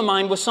fill the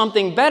mind with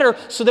something better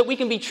so that we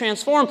can be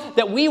transformed,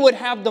 that we would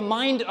have the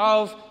mind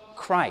of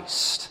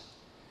Christ.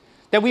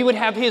 That we would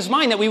have his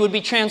mind, that we would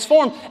be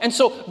transformed. And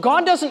so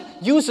God doesn't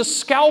use a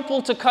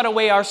scalpel to cut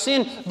away our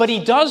sin, but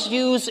he does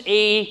use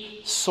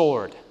a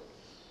sword.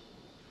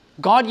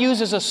 God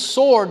uses a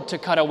sword to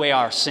cut away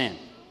our sin.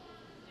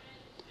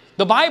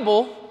 The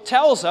Bible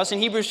tells us in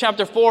Hebrews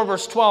chapter 4,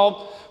 verse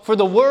 12, for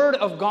the word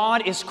of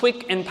God is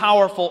quick and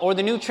powerful, or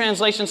the New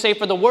Translation say,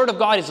 for the word of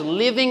God is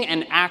living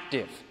and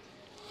active,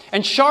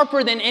 and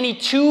sharper than any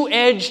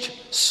two-edged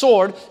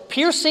sword,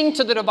 piercing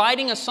to the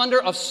dividing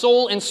asunder of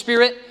soul and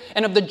spirit,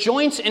 and of the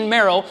joints and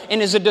marrow,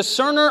 and is a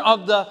discerner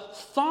of the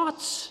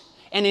thoughts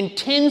and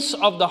intents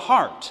of the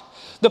heart.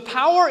 The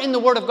power in the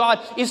Word of God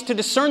is to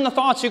discern the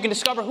thoughts. You can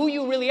discover who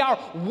you really are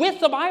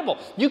with the Bible.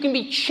 You can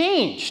be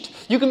changed.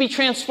 You can be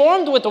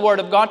transformed with the Word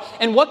of God.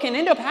 And what can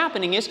end up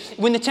happening is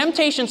when the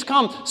temptations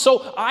come,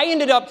 so I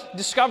ended up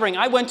discovering,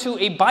 I went to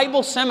a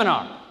Bible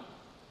seminar.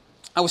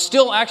 I was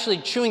still actually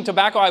chewing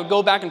tobacco. I would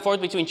go back and forth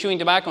between chewing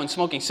tobacco and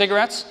smoking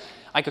cigarettes.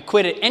 I could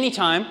quit at any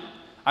time.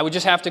 I would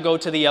just have to go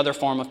to the other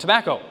form of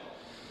tobacco.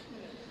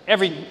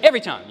 Every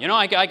time,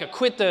 I could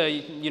quit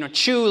the,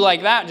 chew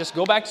like that, just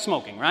go back to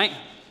smoking, right?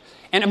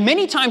 And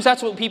many times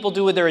that's what people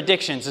do with their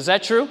addictions. Is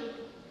that true?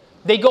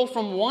 They go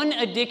from one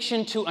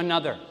addiction to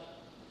another.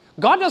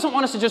 God doesn't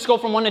want us to just go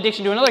from one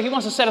addiction to another. He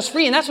wants to set us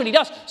free, and that's what he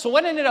does. So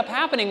what ended up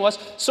happening was,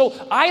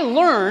 I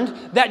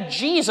learned that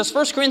Jesus,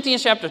 1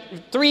 Corinthians chapter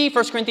 3,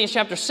 1 Corinthians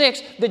chapter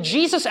 6, that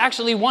Jesus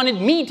actually wanted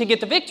me to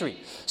get the victory.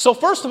 So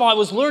first of all, I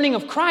was learning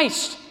of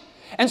Christ.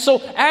 And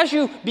so as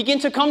you begin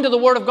to come to the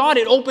Word of God,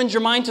 it opens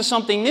your mind to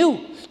something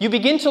new. You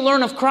begin to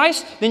learn of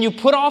Christ, then you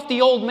put off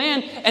the old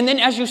man, and then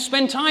as you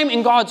spend time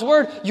in God's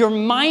Word, your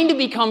mind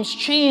becomes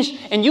changed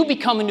and you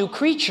become a new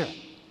creature.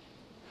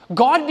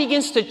 God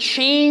begins to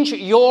change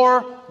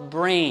your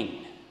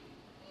brain.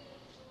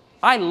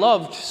 I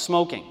loved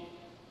smoking.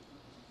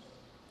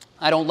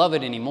 I don't love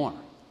it anymore.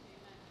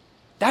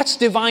 That's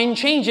divine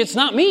change. It's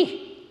not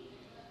me.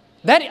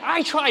 That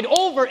I tried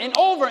over and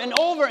over and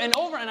over and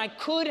over, and I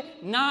could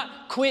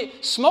not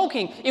quit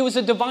smoking. It was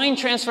a divine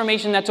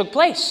transformation that took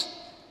place.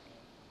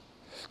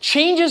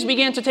 Changes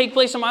began to take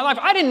place in my life.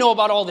 I didn't know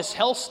about all this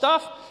health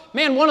stuff.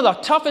 Man, one of the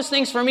toughest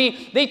things for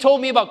me, they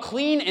told me about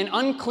clean and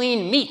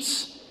unclean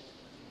meats.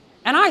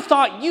 And I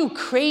thought, you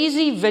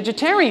crazy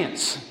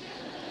vegetarians.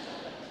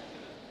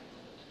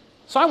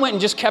 So I went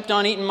and just kept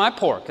on eating my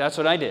pork. That's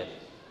what I did.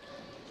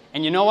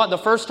 And you know what? The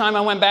first time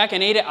I went back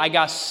and ate it, I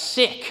got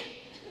sick.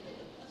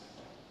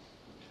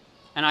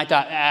 And I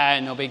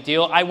thought, no big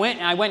deal. I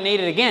went and ate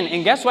it again.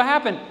 And guess what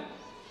happened?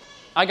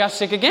 I got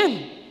sick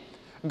again.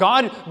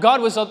 God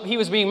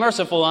was being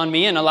merciful on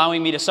me and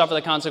allowing me to suffer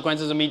the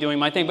consequences of me doing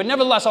my thing. But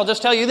nevertheless, I'll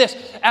just tell you this.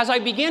 As I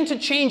began to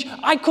change,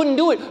 I couldn't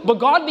do it. But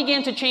God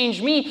began to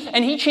change me,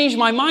 and He changed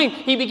my mind.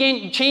 He began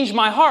to change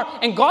my heart.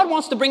 And God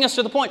wants to bring us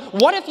to the point.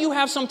 What if you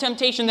have some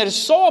temptation that is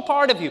so a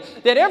part of you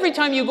that every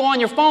time you go on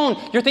your phone,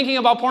 you're thinking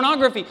about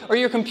pornography, or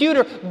your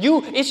computer,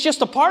 it's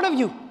just a part of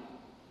you.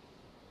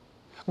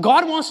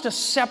 God wants to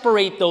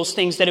separate those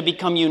things that have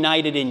become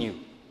united in you.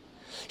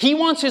 He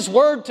wants His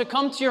Word to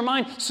come to your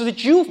mind so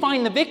that you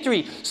find the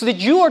victory, so that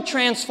you are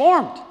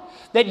transformed.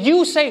 That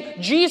you say,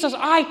 Jesus,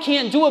 I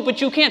can't do it, but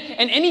you can.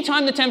 And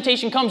anytime the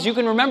temptation comes, you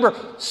can remember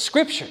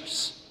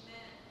Scriptures.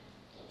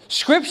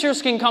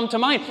 Scriptures can come to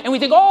mind. And we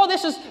think, oh,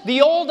 this is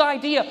the old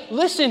idea.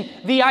 Listen,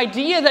 the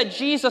idea that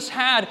Jesus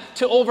had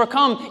to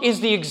overcome is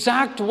the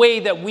exact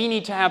way that we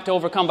need to have to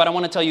overcome. But I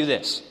want to tell you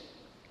this.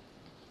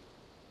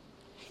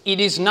 It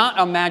is not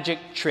a magic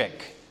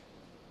trick.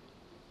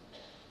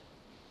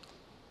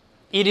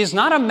 It is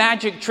not a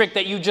magic trick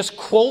that you just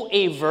quote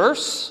a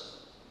verse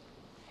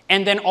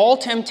and then all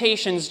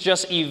temptations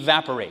just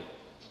evaporate.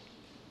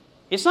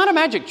 It's not a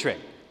magic trick.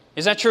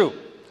 Is that true?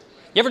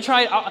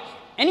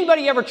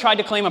 Anybody ever tried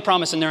to claim a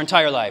promise in their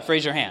entire life?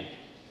 Raise your hand.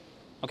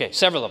 Okay,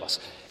 several of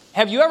us.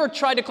 Have you ever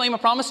tried to claim a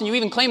promise and you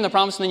even claimed the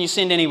promise and then you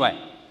sinned anyway?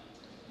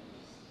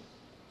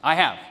 I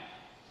have.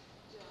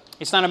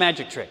 It's not a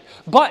magic trick.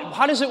 But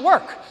how does it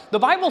work? The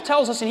Bible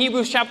tells us in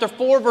Hebrews chapter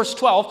 4, verse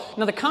 12,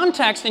 now the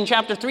context in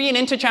chapter 3 and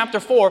into chapter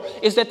 4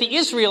 is that the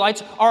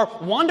Israelites are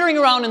wandering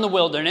around in the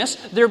wilderness.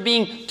 They're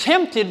being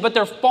tempted, but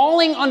they're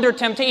falling under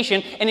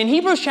temptation. And in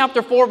Hebrews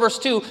chapter 4, verse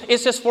 2, it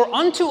says, for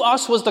unto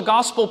us was the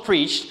gospel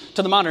preached,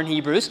 to the modern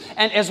Hebrews,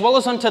 and as well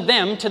as unto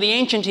them, to the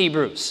ancient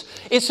Hebrews.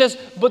 It says,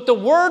 but the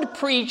word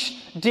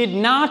preached did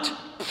not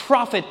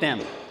profit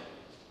them.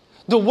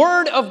 The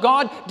Word of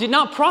God did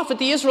not profit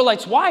the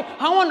Israelites. Why?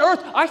 How on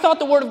earth? I thought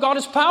the Word of God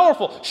is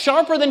powerful,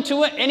 sharper than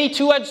any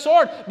two-edged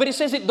sword. But it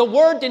says that the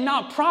Word did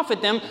not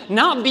profit them,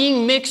 not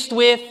being mixed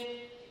with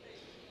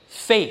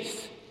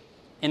faith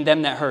in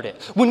them that heard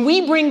it. When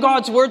we bring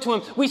God's Word to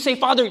Him, we say,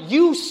 Father,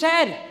 you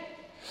said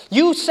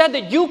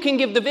that you can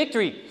give the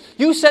victory.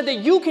 You said that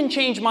you can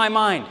change my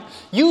mind.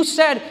 You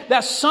said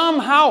that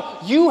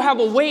somehow you have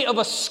a way of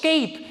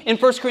escape in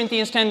 1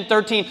 Corinthians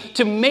 10:13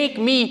 to make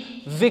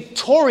me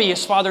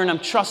victorious, Father, and I'm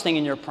trusting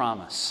in your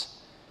promise.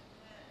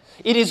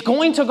 It is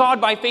going to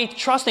God by faith,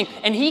 trusting,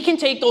 and He can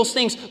take those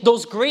things,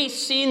 those great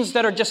sins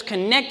that are just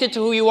connected to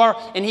who you are,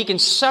 and He can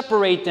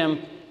separate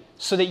them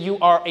so that you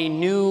are a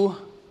new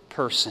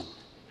person.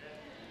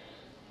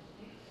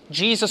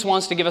 Jesus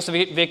wants to give us a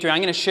victory.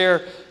 I'm going to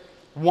share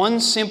one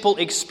simple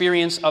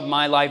experience of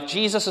my life.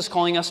 Jesus is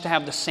calling us to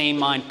have the same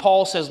mind.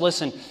 Paul says,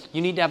 listen,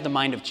 you need to have the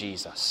mind of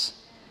Jesus.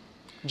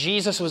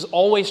 Jesus was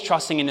always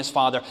trusting in His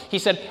Father. He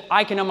said,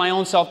 I can of my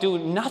own self do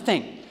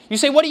nothing. You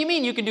say, what do you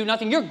mean you can do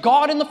nothing? You're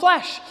God in the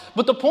flesh.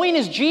 But the point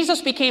is,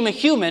 Jesus became a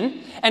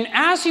human, and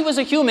as He was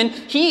a human,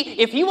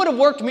 if He would have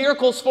worked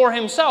miracles for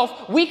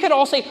Himself, we could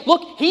all say,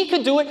 look, He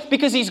could do it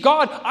because He's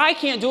God. I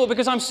can't do it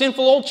because I'm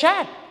sinful old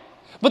Chad.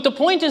 But the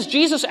point is,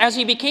 Jesus, as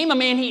He became a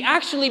man, He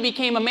actually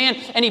became a man,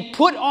 and He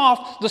put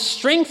off the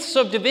strengths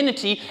of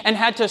divinity and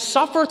had to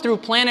suffer through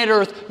planet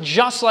Earth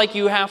just like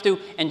you have to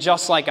and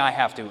just like I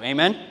have to.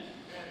 Amen?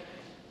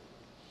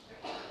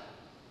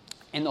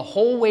 And the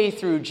whole way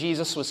through,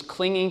 Jesus was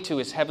clinging to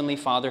His Heavenly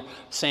Father,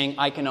 saying,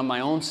 I can of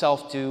my own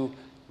self do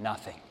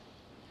nothing.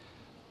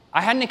 I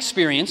had an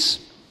experience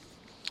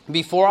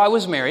before I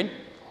was married.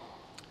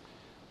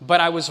 But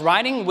I was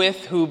riding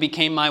with who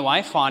became my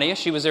wife, Fadia.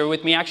 She was there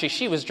with me. Actually,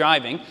 she was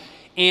driving.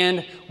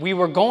 And we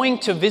were going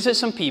to visit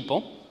some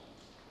people.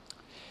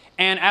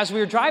 And as we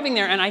were driving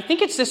there, and I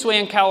think it's this way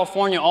in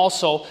California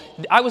also,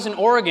 I was in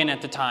Oregon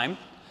at the time.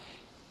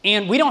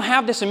 And we don't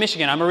have this in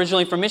Michigan. I'm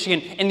originally from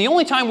Michigan. And the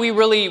only time we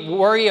really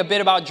worry a bit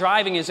about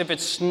driving is if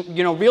it's,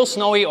 real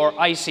snowy or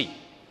icy.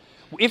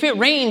 If it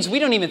rains, we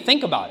don't even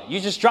think about it.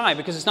 You just drive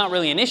because it's not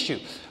really an issue.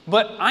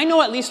 But I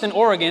know, at least in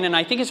Oregon, and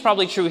I think it's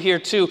probably true here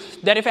too,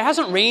 that if it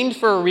hasn't rained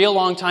for a real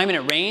long time and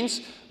it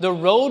rains, the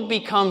road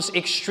becomes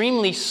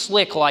extremely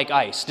slick like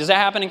ice. Does that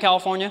happen in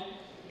California?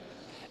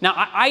 Now,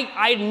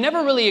 I'd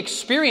never really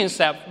experienced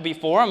that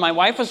before. My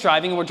wife was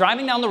driving, and we're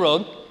driving down the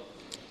road.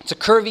 It's a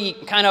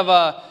curvy, kind of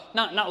a,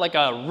 not like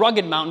a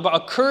rugged mountain, but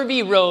a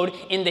curvy road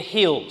in the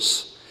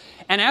hills.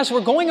 And as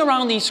we're going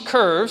around these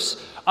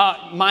curves,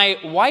 my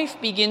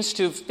wife begins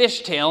to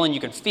fishtail, and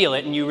you can feel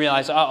it, and you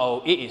realize,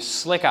 uh-oh, it is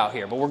slick out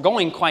here, but we're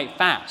going quite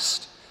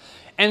fast.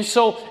 And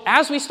so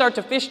as we start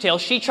to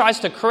fishtail, she tries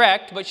to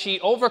correct, but she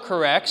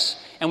overcorrects,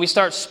 and we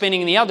start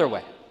spinning the other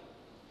way.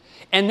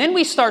 And then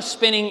we start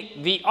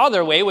spinning the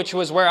other way, which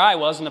was where I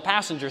was in the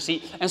passenger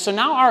seat. And so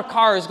now our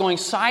car is going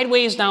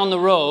sideways down the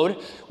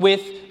road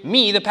with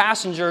me, the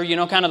passenger,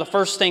 kind of the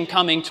first thing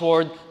coming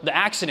toward the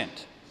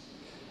accident.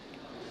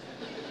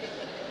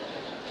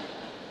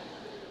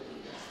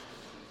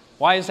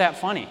 Why is that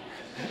funny?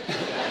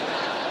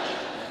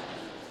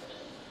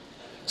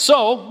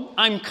 So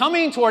I'm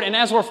coming toward, and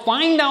as we're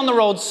flying down the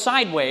road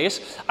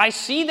sideways, I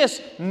see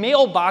this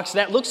mailbox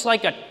that looks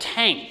like a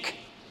tank.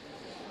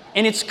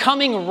 And it's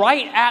coming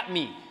right at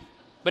me.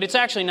 But it's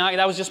actually not.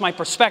 That was just my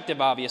perspective,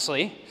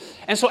 obviously.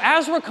 And so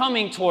as we're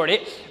coming toward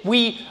it,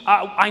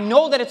 I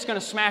know that it's going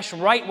to smash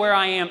right where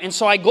I am. And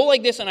so I go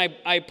like this, and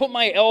I put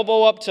my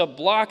elbow up to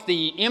block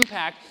the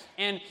impact.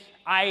 And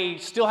I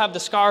still have the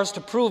scars to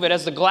prove it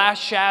as the glass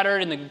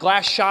shattered and the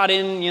glass shot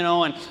in,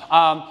 long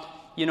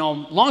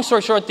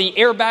story short, the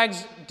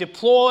airbags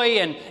deploy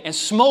and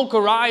smoke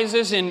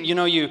arises. And,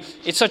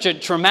 it's such a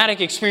traumatic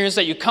experience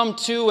that you come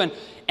to,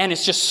 and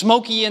it's just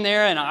smoky in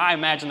there, and I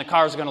imagine the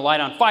car is going to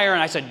light on fire,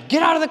 and I said,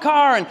 get out of the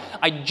car, and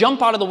I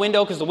jump out of the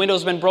window because the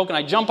window's been broken.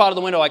 I jump out of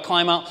the window, I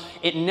climb out.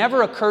 It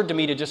never occurred to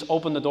me to just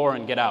open the door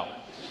and get out.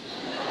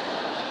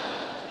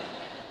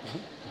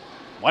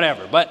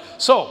 Whatever, but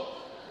so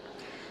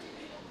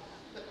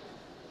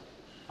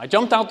I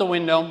jumped out the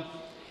window,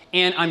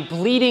 and I'm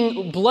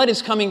bleeding. Blood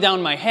is coming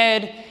down my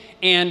head,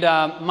 and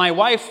my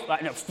wife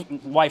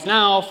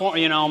now,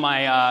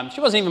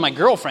 she wasn't even my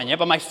girlfriend yet,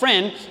 but my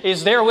friend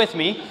is there with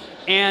me.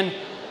 And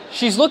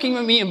she's looking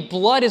at me, and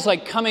blood is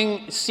like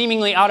coming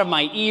seemingly out of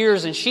my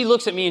ears, and she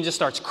looks at me and just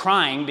starts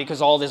crying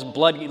because all this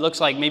blood, it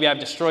looks like maybe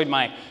I've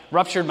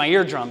ruptured my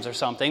eardrums or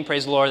something.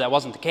 Praise the Lord, that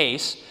wasn't the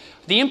case.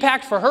 The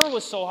impact for her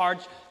was so hard,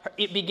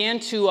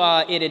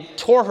 it had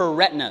tore her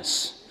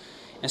retinas.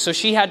 And so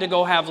she had to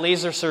go have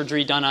laser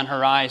surgery done on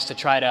her eyes to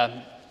try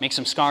to make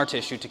some scar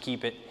tissue to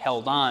keep it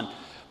held on.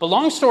 But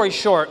long story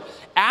short,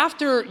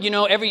 after,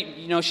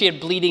 she had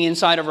bleeding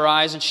inside of her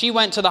eyes, and she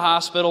went to the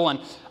hospital, and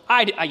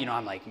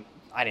I'm like,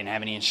 I didn't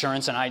have any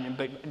insurance,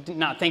 but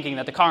not thinking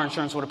that the car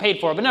insurance would have paid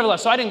for it. But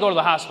nevertheless, so I didn't go to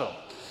the hospital.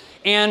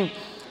 And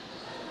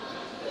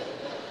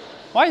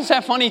why is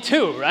that funny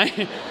too,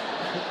 right?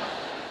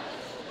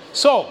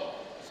 So,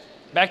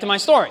 back to my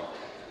story.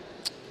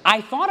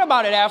 I thought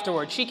about it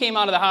afterward. She came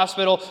out of the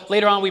hospital.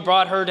 Later on, we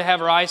brought her to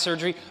have her eye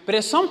surgery. But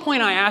at some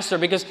point, I asked her,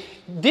 because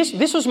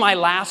this was my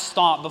last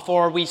thought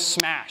before we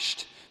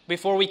smashed,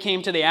 before we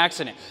came to the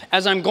accident.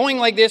 As I'm going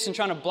like this and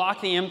trying to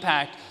block the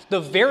impact, the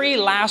very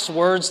last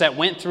words that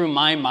went through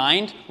my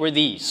mind were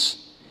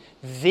these: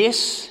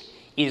 this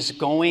is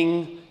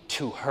going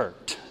to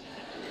hurt.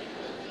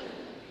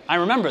 I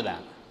remember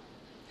that.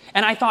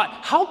 And I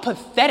thought, how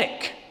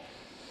pathetic.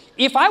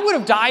 If I would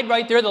have died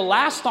right there, the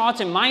last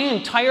thoughts in my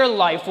entire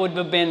life would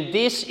have been,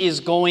 this is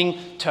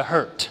going to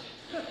hurt.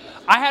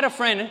 I had a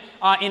friend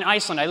in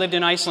Iceland. I lived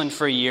in Iceland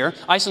for a year.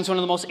 Iceland's one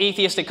of the most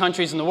atheistic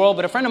countries in the world,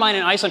 but a friend of mine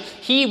in Iceland,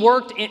 he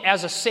worked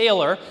as a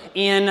sailor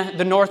in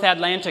the North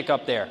Atlantic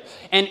up there.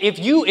 And if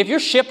your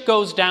ship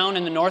goes down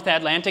in the North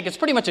Atlantic, it's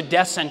pretty much a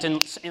death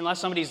sentence unless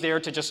somebody's there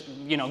to just,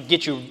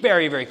 get you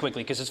very, very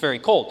quickly because it's very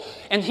cold.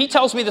 And he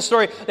tells me the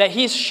story that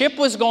his ship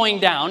was going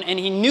down and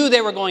he knew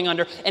they were going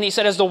under. And he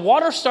said as the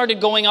water started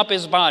going up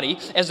his body,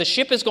 as the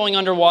ship is going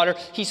underwater,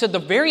 he said the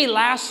very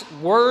last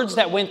words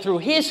that went through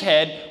his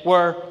head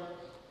were,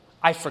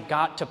 I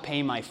forgot to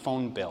pay my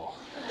phone bill.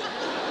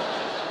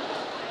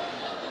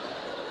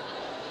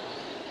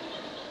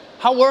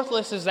 How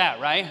worthless is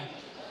that, right?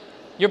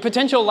 Your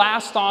potential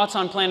last thoughts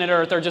on planet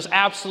Earth are just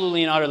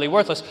absolutely and utterly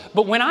worthless.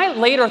 But when I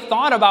later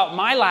thought about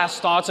my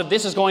last thoughts of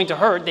this is going to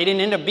hurt, they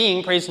didn't end up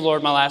being, praise the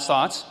Lord, my last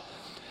thoughts.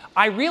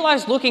 I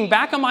realized looking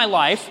back on my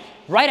life,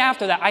 right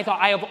after that, I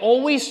thought I have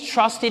always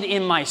trusted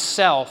in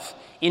myself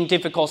in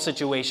difficult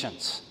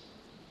situations.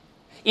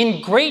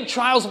 In great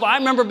trials, I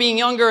remember being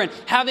younger and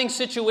having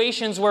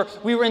situations where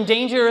we were in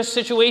dangerous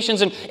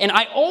situations, and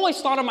I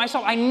always thought of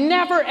myself. I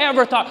never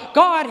ever thought,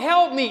 God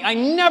help me. I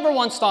never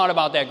once thought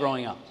about that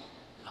growing up.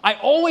 I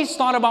always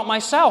thought about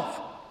myself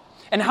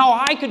and how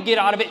I could get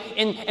out of it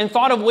and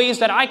thought of ways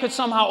that I could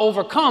somehow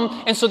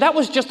overcome, and so that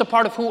was just a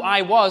part of who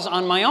I was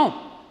on my own.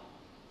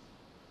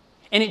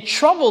 And it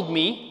troubled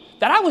me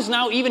that I was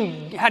now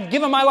even had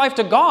given my life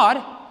to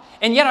God,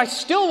 And yet I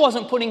still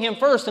wasn't putting Him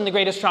first in the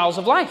greatest trials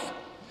of life.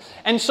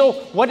 And so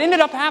what ended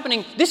up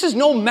happening, this is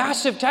no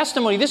massive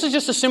testimony. This is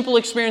just a simple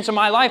experience in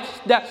my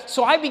life.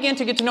 So I began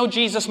to get to know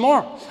Jesus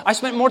more. I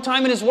spent more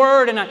time in His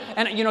Word,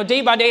 and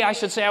day by day, I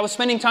should say, I was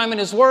spending time in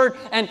His Word,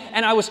 and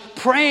I was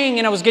praying,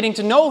 and I was getting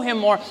to know Him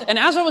more. And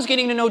as I was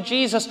getting to know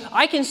Jesus,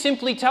 I can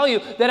simply tell you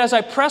that as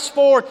I pressed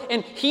forward,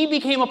 and He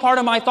became a part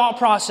of my thought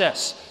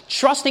process,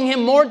 trusting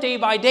Him more day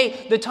by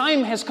day, the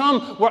time has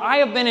come where I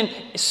have been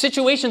in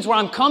situations where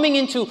I'm coming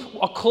into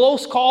a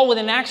close call with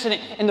an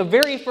accident, and the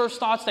very first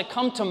thoughts that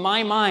come to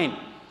my mind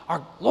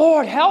are,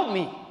 Lord, help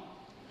me.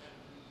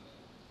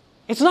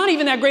 It's not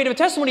even that great of a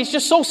testimony. It's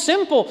just so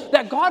simple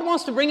that God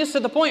wants to bring us to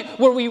the point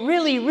where we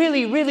really,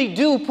 really, really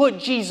do put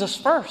Jesus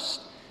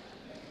first.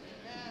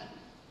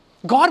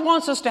 God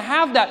wants us to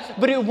have that,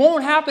 but it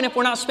won't happen if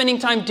we're not spending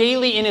time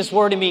daily in His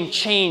Word and being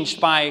changed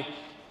by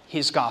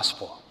His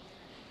gospel.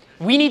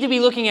 We need to be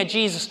looking at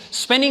Jesus,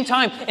 spending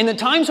time. In the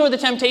times where the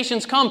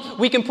temptations come,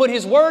 we can put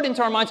His Word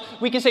into our minds.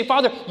 We can say,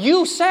 Father,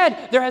 You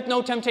said there hath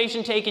no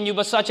temptation taken you,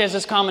 but such as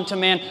is common to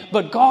man.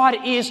 But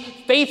God is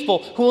faithful,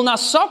 who will not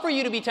suffer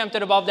you to be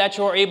tempted above that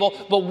you are able,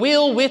 but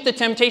will with the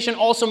temptation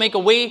also make a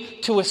way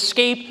to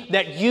escape,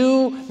 that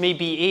you may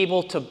be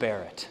able to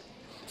bear it.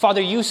 Father,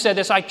 You said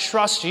this. I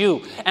trust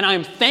You. And I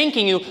am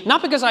thanking You,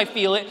 not because I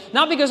feel it,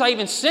 not because I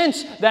even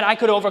sense that I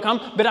could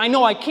overcome, but I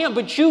know I can't,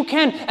 but You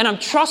can. And I'm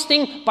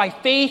trusting by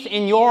faith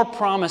in Your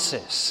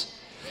promises.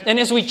 And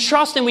as we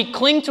trust and we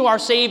cling to our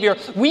Savior,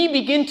 we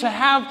begin to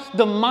have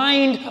the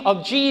mind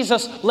of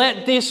Jesus.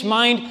 Let this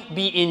mind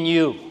be in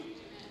you.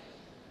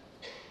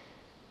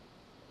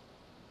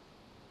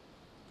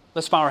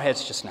 Let's bow our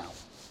heads just now.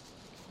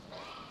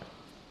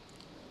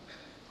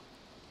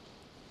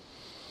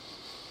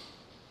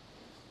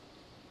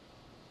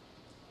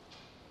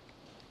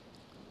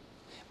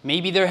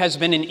 Maybe there has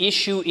been an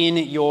issue in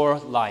your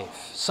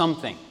life,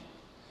 something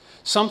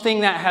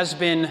that has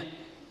been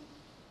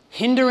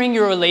hindering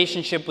your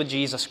relationship with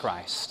Jesus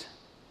Christ.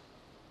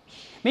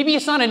 Maybe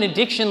it's not an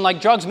addiction like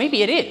drugs.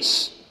 Maybe it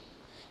is.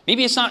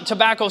 Maybe it's not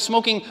tobacco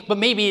smoking, but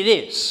maybe it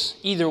is.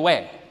 Either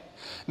way.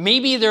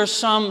 Maybe there's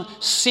some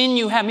sin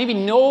you have. Maybe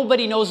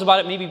nobody knows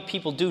about it. Maybe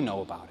people do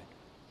know about it.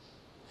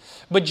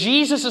 But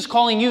Jesus is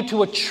calling you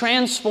to a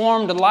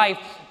transformed life.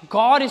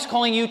 God is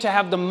calling you to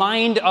have the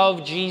mind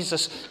of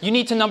Jesus. You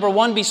need to, number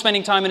one, be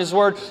spending time in His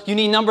Word. You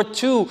need, number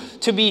two,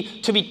 to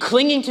be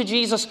clinging to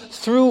Jesus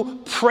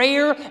through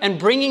prayer and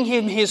bringing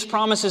Him His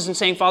promises and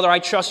saying, Father, I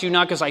trust You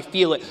not because I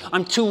feel it.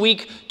 I'm too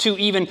weak to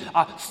even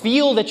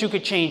feel that You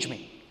could change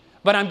me.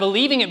 But I'm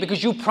believing it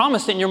because You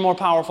promised it and You're more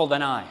powerful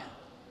than I.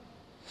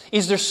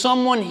 Is there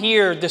someone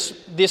here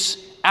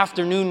this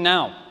afternoon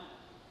now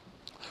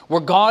where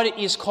God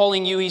is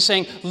calling you? He's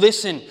saying,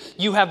 listen,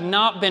 you have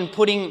not been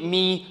putting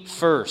Me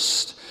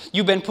first.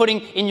 You've been putting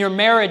in your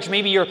marriage,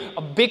 maybe you're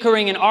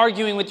bickering and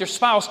arguing with your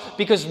spouse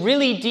because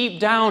really deep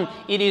down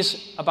it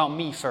is about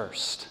me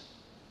first.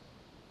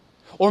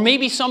 Or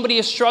maybe somebody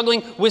is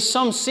struggling with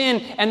some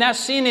sin, and that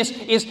sin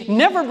is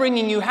never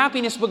bringing you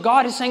happiness, but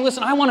God is saying,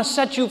 listen, I want to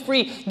set you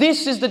free.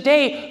 This is the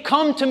day.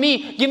 Come to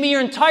Me. Give Me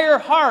your entire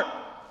heart.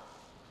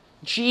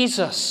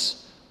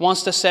 Jesus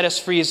wants to set us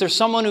free. Is there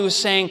someone who is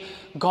saying,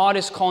 God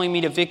is calling me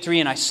to victory,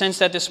 and I sense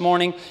that this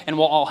morning, and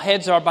while all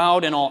heads are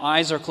bowed and all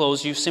eyes are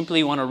closed, you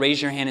simply want to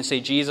raise your hand and say,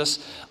 Jesus,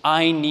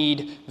 I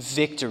need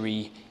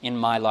victory in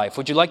my life.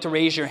 Would you like to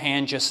raise your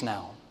hand just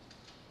now?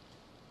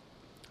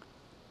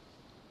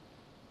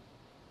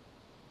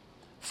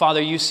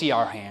 Father, You see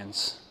our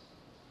hands.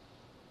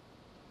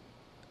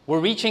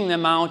 We're reaching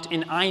them out,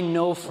 and I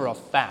know for a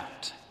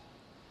fact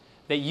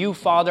that You,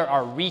 Father,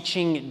 are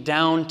reaching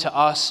down to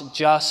us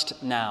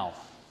just now.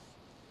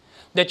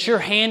 That Your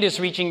hand is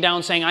reaching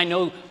down saying, I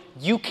know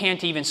you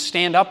can't even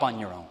stand up on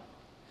your own.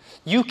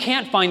 You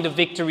can't find the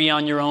victory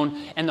on your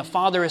own. And the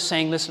Father is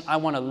saying, listen, I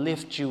want to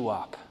lift you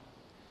up.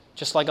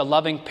 Just like a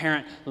loving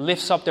parent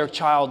lifts up their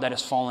child that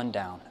has fallen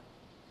down.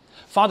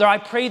 Father, I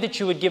pray that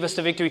You would give us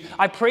the victory.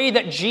 I pray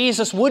that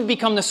Jesus would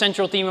become the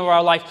central theme of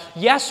our life.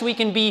 Yes, we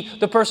can be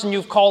the person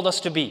You've called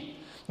us to be.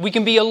 We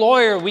can be a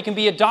lawyer, we can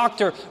be a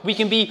doctor, we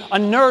can be a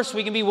nurse,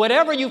 we can be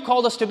whatever You've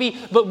called us to be,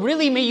 but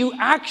really may You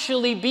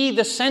actually be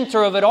the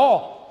center of it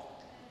all.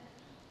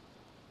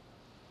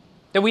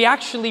 That we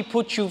actually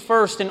put You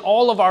first in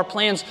all of our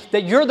plans,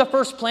 that You're the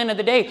first plan of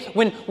the day.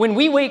 When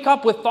we wake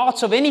up with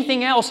thoughts of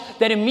anything else,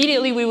 that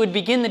immediately we would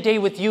begin the day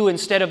with You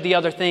instead of the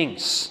other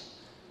things.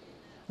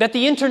 That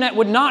the internet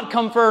would not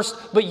come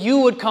first, but You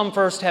would come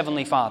first,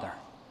 Heavenly Father.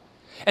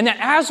 And that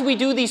as we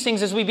do these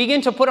things, as we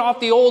begin to put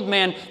off the old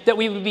man, that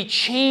we would be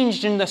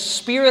changed in the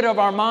spirit of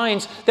our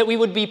minds, that we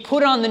would be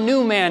put on the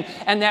new man,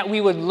 and that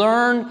we would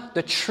learn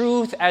the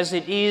truth as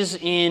it is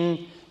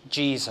in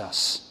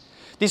Jesus.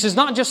 This is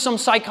not just some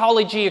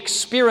psychology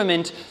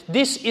experiment.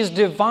 This is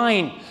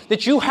divine,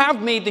 that You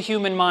have made the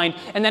human mind,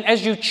 and that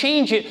as You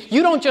change it,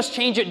 You don't just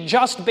change it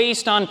just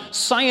based on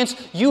science.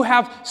 You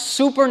have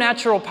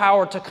supernatural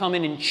power to come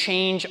in and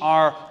change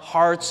our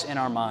hearts and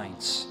our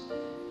minds.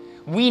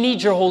 We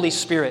need Your Holy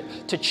Spirit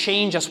to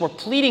change us. We're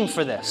pleading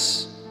for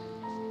this.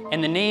 In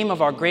the name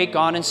of our great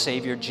God and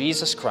Savior,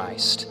 Jesus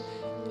Christ,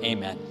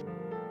 amen.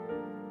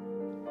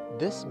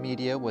 This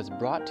media was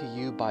brought to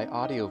you by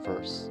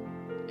Audioverse,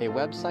 a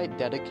website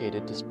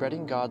dedicated to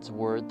spreading God's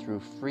Word through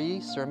free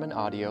sermon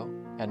audio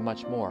and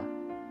much more.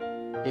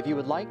 If you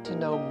would like to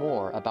know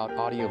more about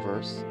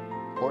Audioverse,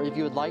 or if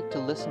you would like to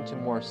listen to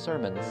more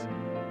sermons,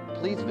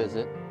 please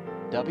visit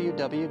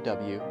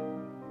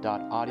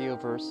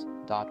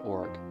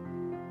www.audioverse.org.